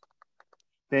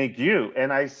 Thank you.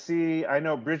 And I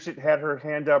know Bridget had her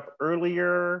hand up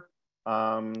earlier.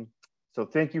 So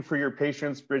thank you for your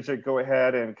patience, Bridget. Go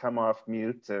ahead and come off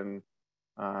mute and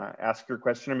ask your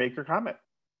question or make your comment.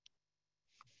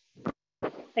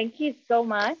 Thank you so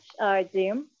much,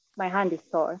 Jim. My hand is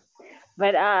sore.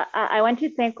 But I want to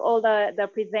thank all the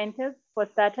presenters for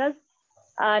starters.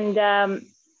 And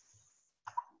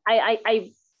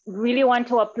I really want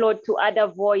to applaud to other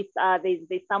voice.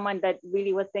 There's someone that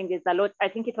really was saying there's a lot. I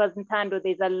think it was Ntando.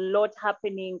 There's a lot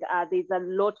happening. There's a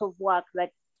lot of work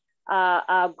that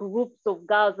groups of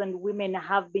girls and women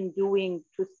have been doing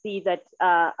to see that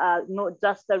not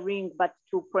just the ring, but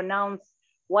to pronounce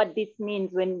what this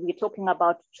means when we're talking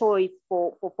about choice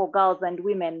for girls and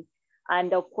women.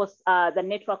 And of course, the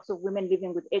networks of women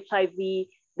living with HIV,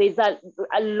 there's a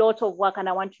lot of work, and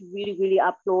I want to really, really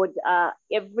applaud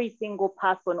every single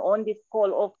person on this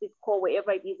call, off this call,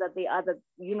 wherever it is that they are, that,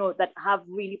 you know, that have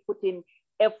really put in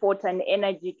effort and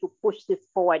energy to push this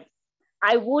forward.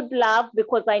 I would love,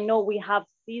 because I know we have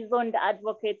seasoned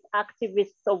advocates,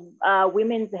 activists of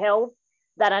women's health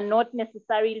that are not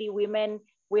necessarily women.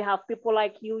 We have people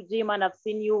like you, Jim, and I've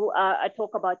seen you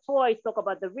talk about choice, talk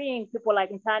about the ring, people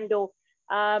like Ntando.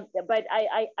 But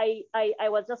I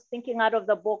was just thinking out of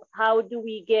the box, how do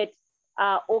we get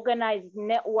organized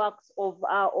networks of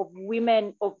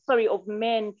women, of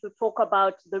men to talk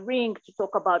about the ring, to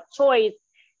talk about choice?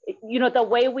 You know, the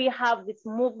way we have this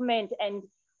movement, and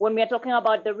when we are talking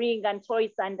about the ring and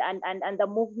choice and the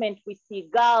movement, we see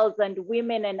girls and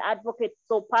women and advocates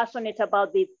so passionate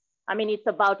about this. I mean, it's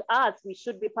about us, we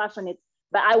should be passionate,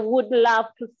 but I would love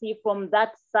to see from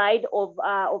that side of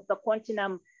the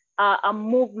continent, a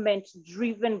movement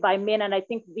driven by men. And I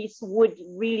think this would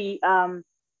really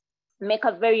make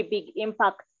a very big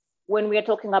impact when we are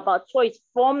talking about choice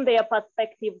from their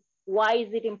perspective. Why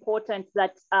is it important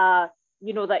that,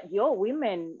 you know, that your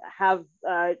women have,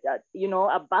 you know,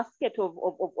 a basket of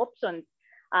options?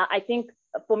 I think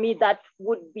for me, that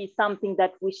would be something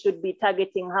that we should be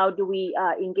targeting. How do we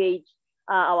engage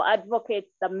our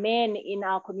advocates, the men in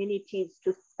our communities,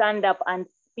 to stand up and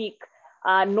speak,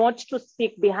 not to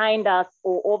speak behind us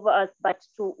or over us, but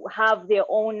to have their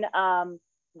own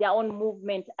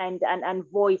movement and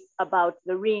voice about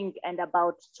the ring and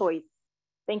about choice.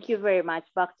 Thank you very much.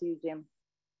 Back to you, Jim.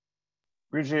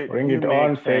 Bridget, bring it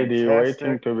on, Sadie,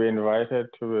 waiting to be invited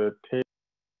to the table.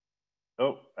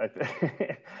 Oh,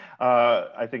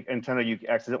 I think, Antenna, you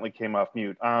accidentally came off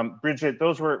mute. Bridget,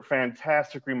 those were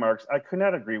fantastic remarks. I could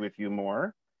not agree with you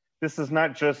more. This is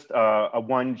not just a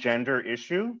one gender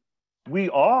issue. We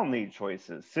all need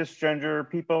choices. Cisgender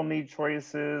people need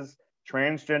choices.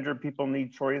 Transgender people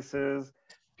need choices.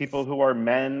 People who are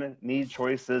men need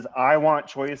choices. I want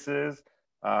choices.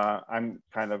 I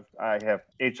have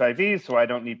HIV, so I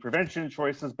don't need prevention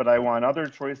choices, but I want other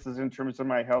choices in terms of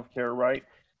my healthcare right.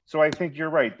 So I think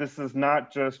you're right. This is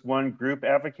not just one group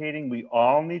advocating. We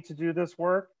all need to do this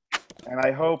work. And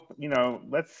I hope, you know,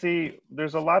 let's see,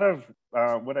 there's a lot of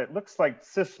what it looks like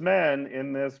cis men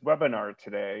in this webinar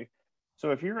today.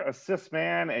 So if you're a cis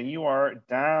man and you are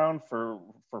down for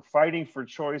fighting for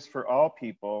choice for all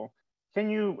people, can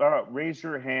you raise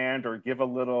your hand or give a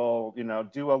little, you know,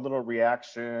 do a little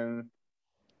reaction,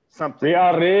 something? We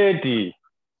are ready.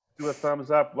 Do a thumbs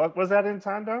up. What was that,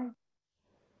 Ntando?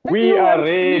 We are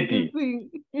ready.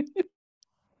 Good.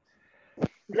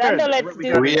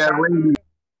 We are ready.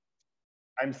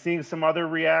 I'm seeing some other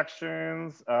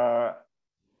reactions.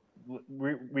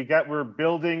 We're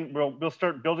building. We'll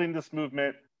start building this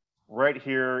movement right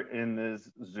here in this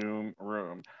Zoom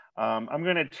room. I'm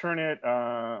going to turn it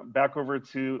back over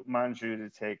to Manju to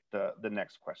take the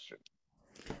next question.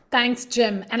 Thanks,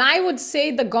 Jim. And I would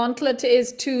say the gauntlet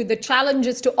is the challenge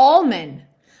is to all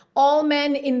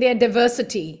men in their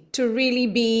diversity, to really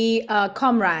be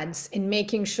comrades in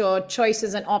making sure choice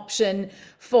is an option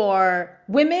for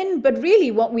women, but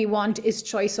really what we want is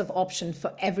choice of option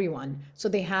for everyone, so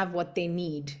they have what they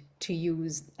need to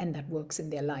use and that works in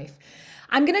their life.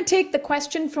 I'm going to take the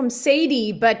question from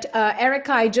Sadie, but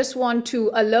Erica, I just want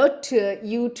to alert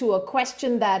you to a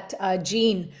question that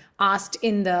Jean asked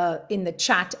in the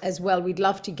chat as well. We'd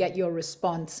love to get your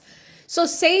response. So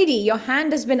Sadie, your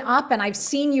hand has been up and I've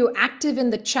seen you active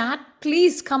in the chat.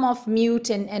 Please come off mute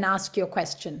and ask your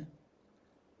question.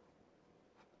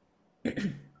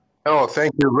 Oh,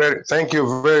 thank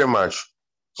you very much.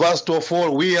 First of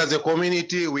all, we as a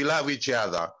community, we love each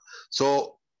other.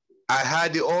 So I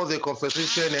had all the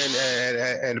conversation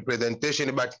and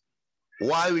presentation, but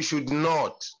why we should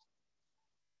not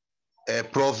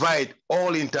provide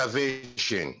all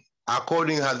intervention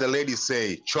according as the ladies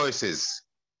say, choices.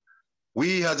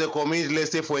 We as a community,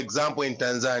 let's say for example in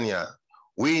Tanzania,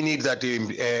 we need that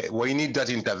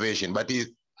intervention. But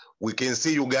we can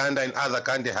see Uganda and other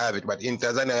countries have it, but in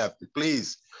Tanzania,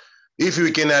 please, if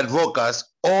we can advocate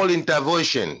all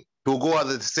intervention to go at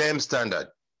the same standard.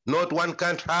 Not one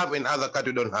country have and other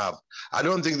country don't have. I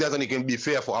don't think that can be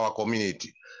fair for our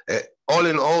community. All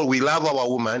in all, we love our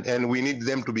women and we need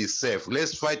them to be safe.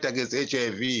 Let's fight against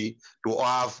HIV to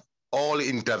have all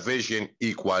intervention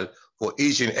equal for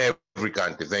each and every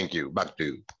country. Thank you. Back to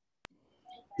you.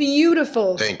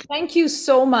 Beautiful. Thank you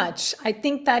so much. I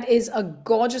think that is a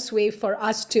gorgeous way for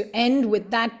us to end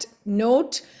with that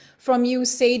note from you,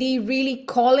 Sadie, really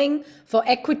calling for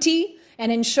equity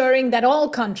and ensuring that all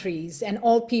countries and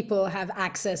all people have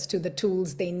access to the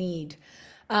tools they need.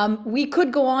 We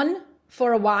could go on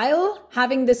for a while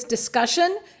having this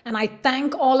discussion, and I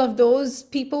thank all of those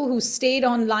people who stayed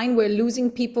online. We're losing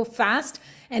people fast.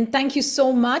 And thank you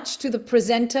so much to the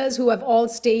presenters who have all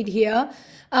stayed here.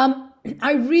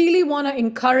 I really want to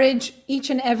encourage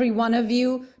each and every one of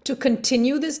you to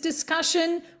continue this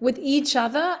discussion with each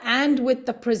other and with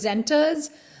the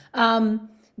presenters.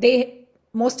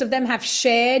 Most of them have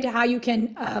shared how you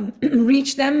can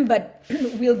reach them, but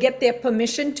we'll get their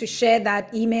permission to share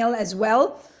that email as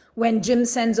well when Jim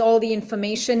sends all the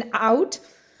information out.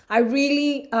 I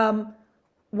really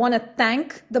want to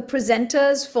thank the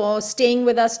presenters for staying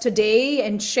with us today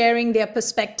and sharing their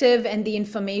perspective and the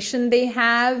information they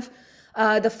have.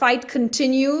 The fight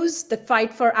continues. The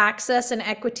fight for access and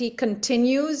equity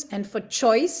continues, and for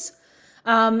choice.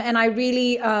 And I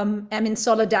really am in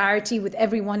solidarity with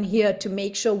everyone here to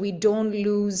make sure we don't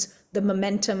lose the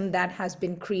momentum that has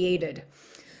been created.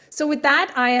 So with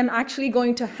that, I am actually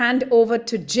going to hand over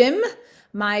to Jim,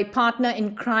 my partner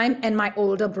in crime and my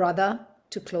older brother,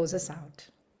 to close us out.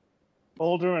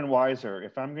 Older and wiser.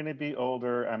 If I'm going to be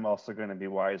older, I'm also going to be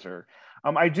wiser.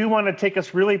 I do want to take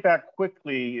us really back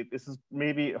quickly. This is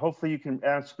maybe, hopefully you can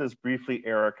answer this briefly,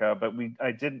 Erica, but we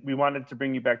wanted to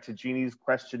bring you back to Jeannie's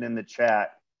question in the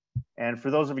chat. And for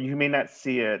those of you who may not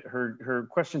see it, her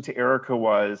question to Erica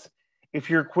was, if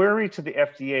your query to the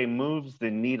FDA moves the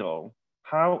needle,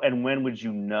 how and when would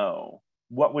you know?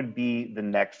 What would be the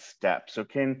next step? So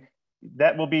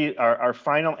that will be our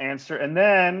final answer. And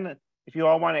then if you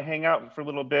all want to hang out for a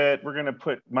little bit, we're going to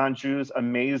put Manju's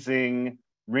amazing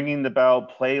Ringing the Bell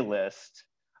playlist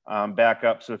back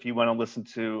up. So if you want to listen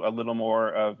to a little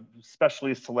more of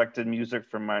specially selected music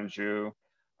from Manju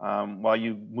while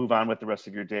you move on with the rest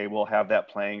of your day, we'll have that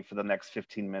playing for the next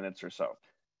 15 minutes or so.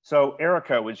 So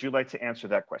Erica, would you like to answer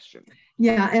that question?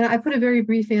 Yeah, and I put a very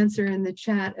brief answer in the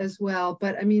chat as well.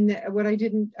 But I mean, what I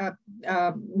didn't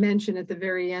mention at the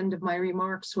very end of my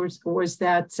remarks was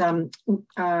that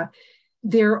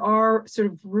there are sort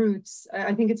of routes.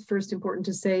 I think it's first important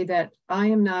to say that I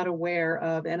am not aware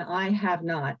of, and I have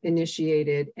not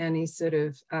initiated any sort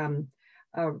of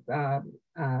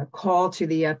call to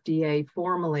the FDA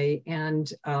formally.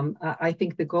 And I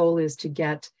think the goal is to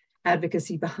get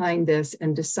advocacy behind this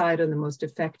and decide on the most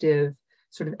effective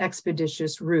sort of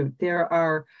expeditious route.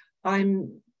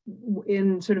 I'm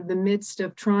in sort of the midst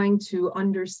of trying to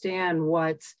understand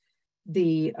what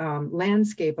the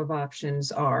landscape of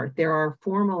options are. There are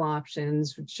formal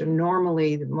options, which are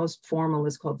normally, the most formal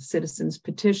is called the citizens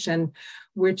petition,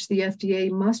 which the FDA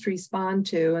must respond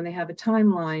to, and they have a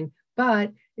timeline,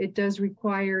 but it does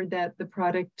require that the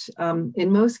product,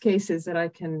 in most cases that I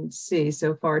can see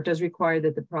so far, it does require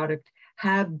that the product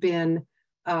have been,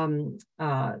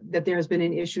 that there has been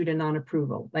an issued a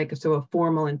non-approval, so a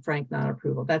formal and frank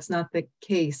non-approval. That's not the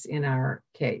case in our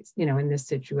case, in this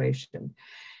situation.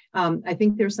 I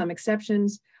think there's some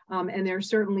exceptions, and there are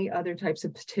certainly other types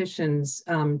of petitions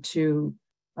to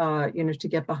to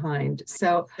get behind.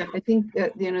 So I think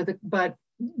that, but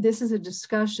this is a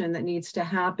discussion that needs to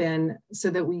happen so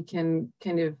that we can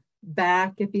kind of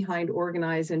get behind,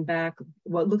 organize, and back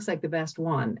what looks like the best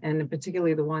one, and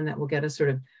particularly the one that will get us sort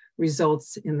of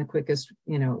results in the quickest,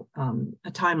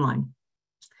 a timeline.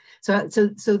 So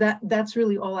that's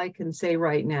really all I can say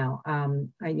right now.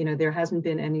 There hasn't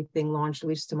been anything launched, at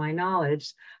least to my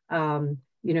knowledge,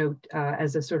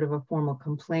 as a sort of a formal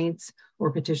complaints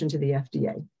or petition to the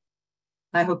FDA.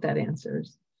 I hope that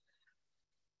answers.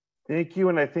 Thank you,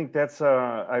 and I think that's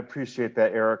I appreciate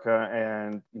that, Erica.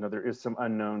 And there is some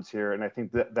unknowns here, and I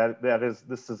think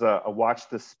this is a watch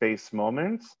this space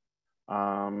moment.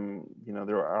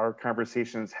 There are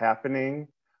conversations happening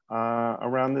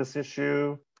around this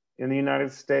issue in the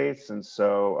United States, and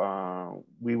so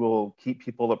we will keep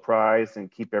people apprised and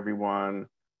keep everyone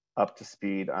up to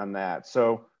speed on that.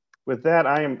 So with that,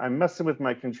 I'm messing with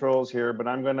my controls here, but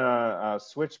I'm gonna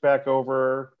switch back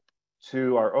over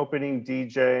to our opening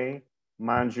DJ,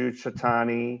 Manju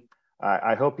Chatani.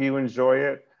 I hope you enjoy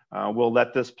it. We'll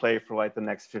let this play for like the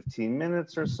next 15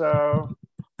 minutes or so.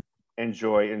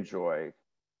 Enjoy, enjoy.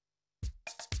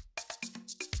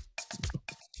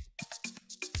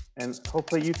 And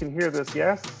hopefully you can hear this,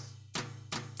 yes?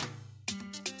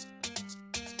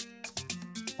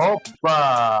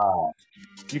 Hoppa!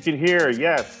 You can hear,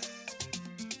 yes.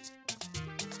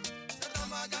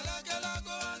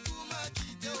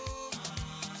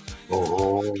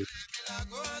 Oh.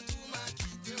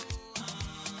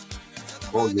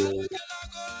 Oh, yeah.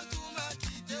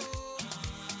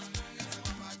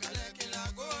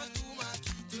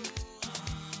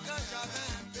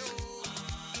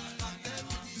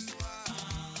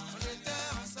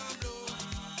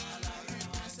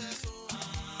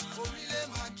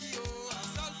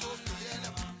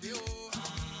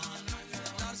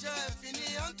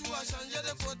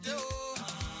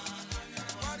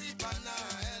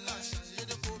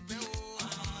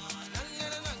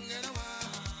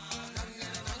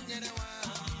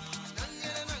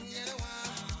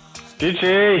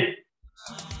 DJ.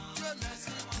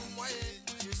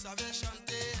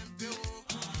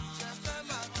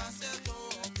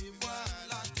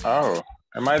 Oh,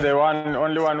 am I the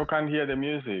only one who can't hear the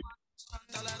music?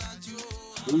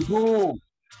 Oh.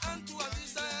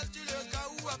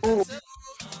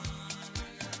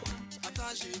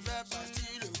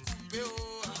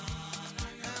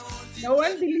 No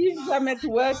one believes I'm at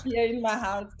work here in my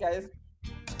house, guys.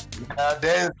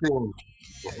 Dancing.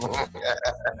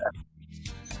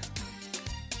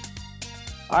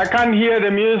 I can't hear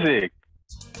the music.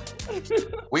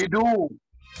 We do.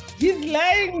 He's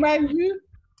lying, man. Ring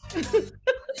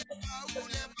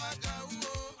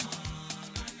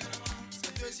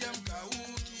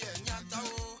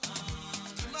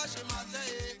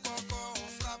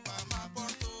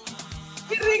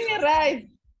it right.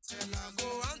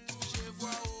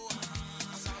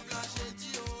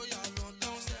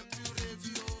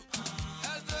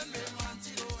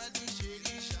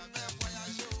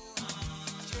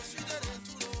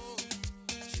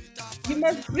 You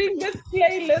must bring this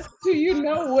playlist to you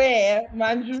know where,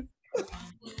 Manju.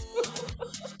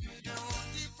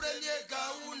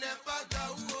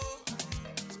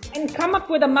 And come up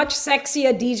with a much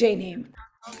sexier DJ name.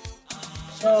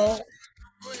 Oh.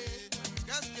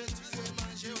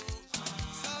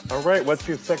 All right, what's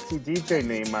your sexy DJ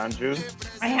name, Manju?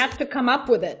 I have to come up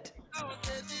with it.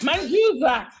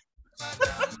 Manjuza.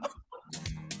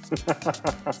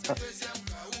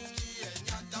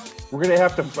 We're gonna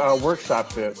have to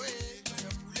workshop this.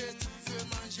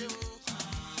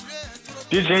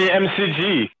 DJ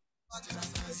MCG.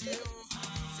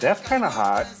 That's kind of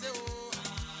hot.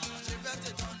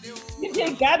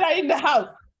 DJ Gada in the house.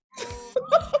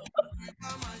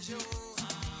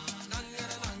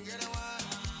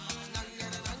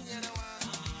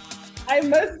 I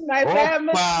miss my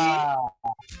family.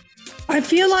 I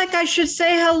feel like I should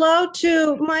say hello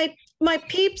to my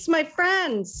peeps, my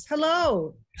friends.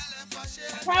 Hello.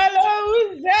 Hello,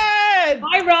 who's that?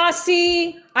 Hi,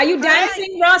 Rossi. Are you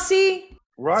dancing, Rossi?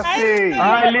 Rossi.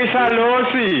 Hi, Lisa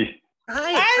Lossi.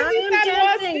 Hi, I am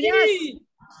dancing, yes.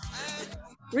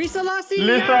 Risa Lossi.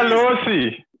 Lisa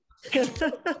Lossi.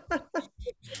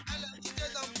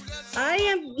 I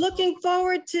am looking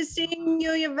forward to seeing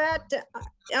you, Yvette.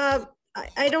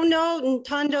 I don't know,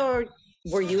 Ntando,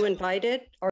 were you invited? Or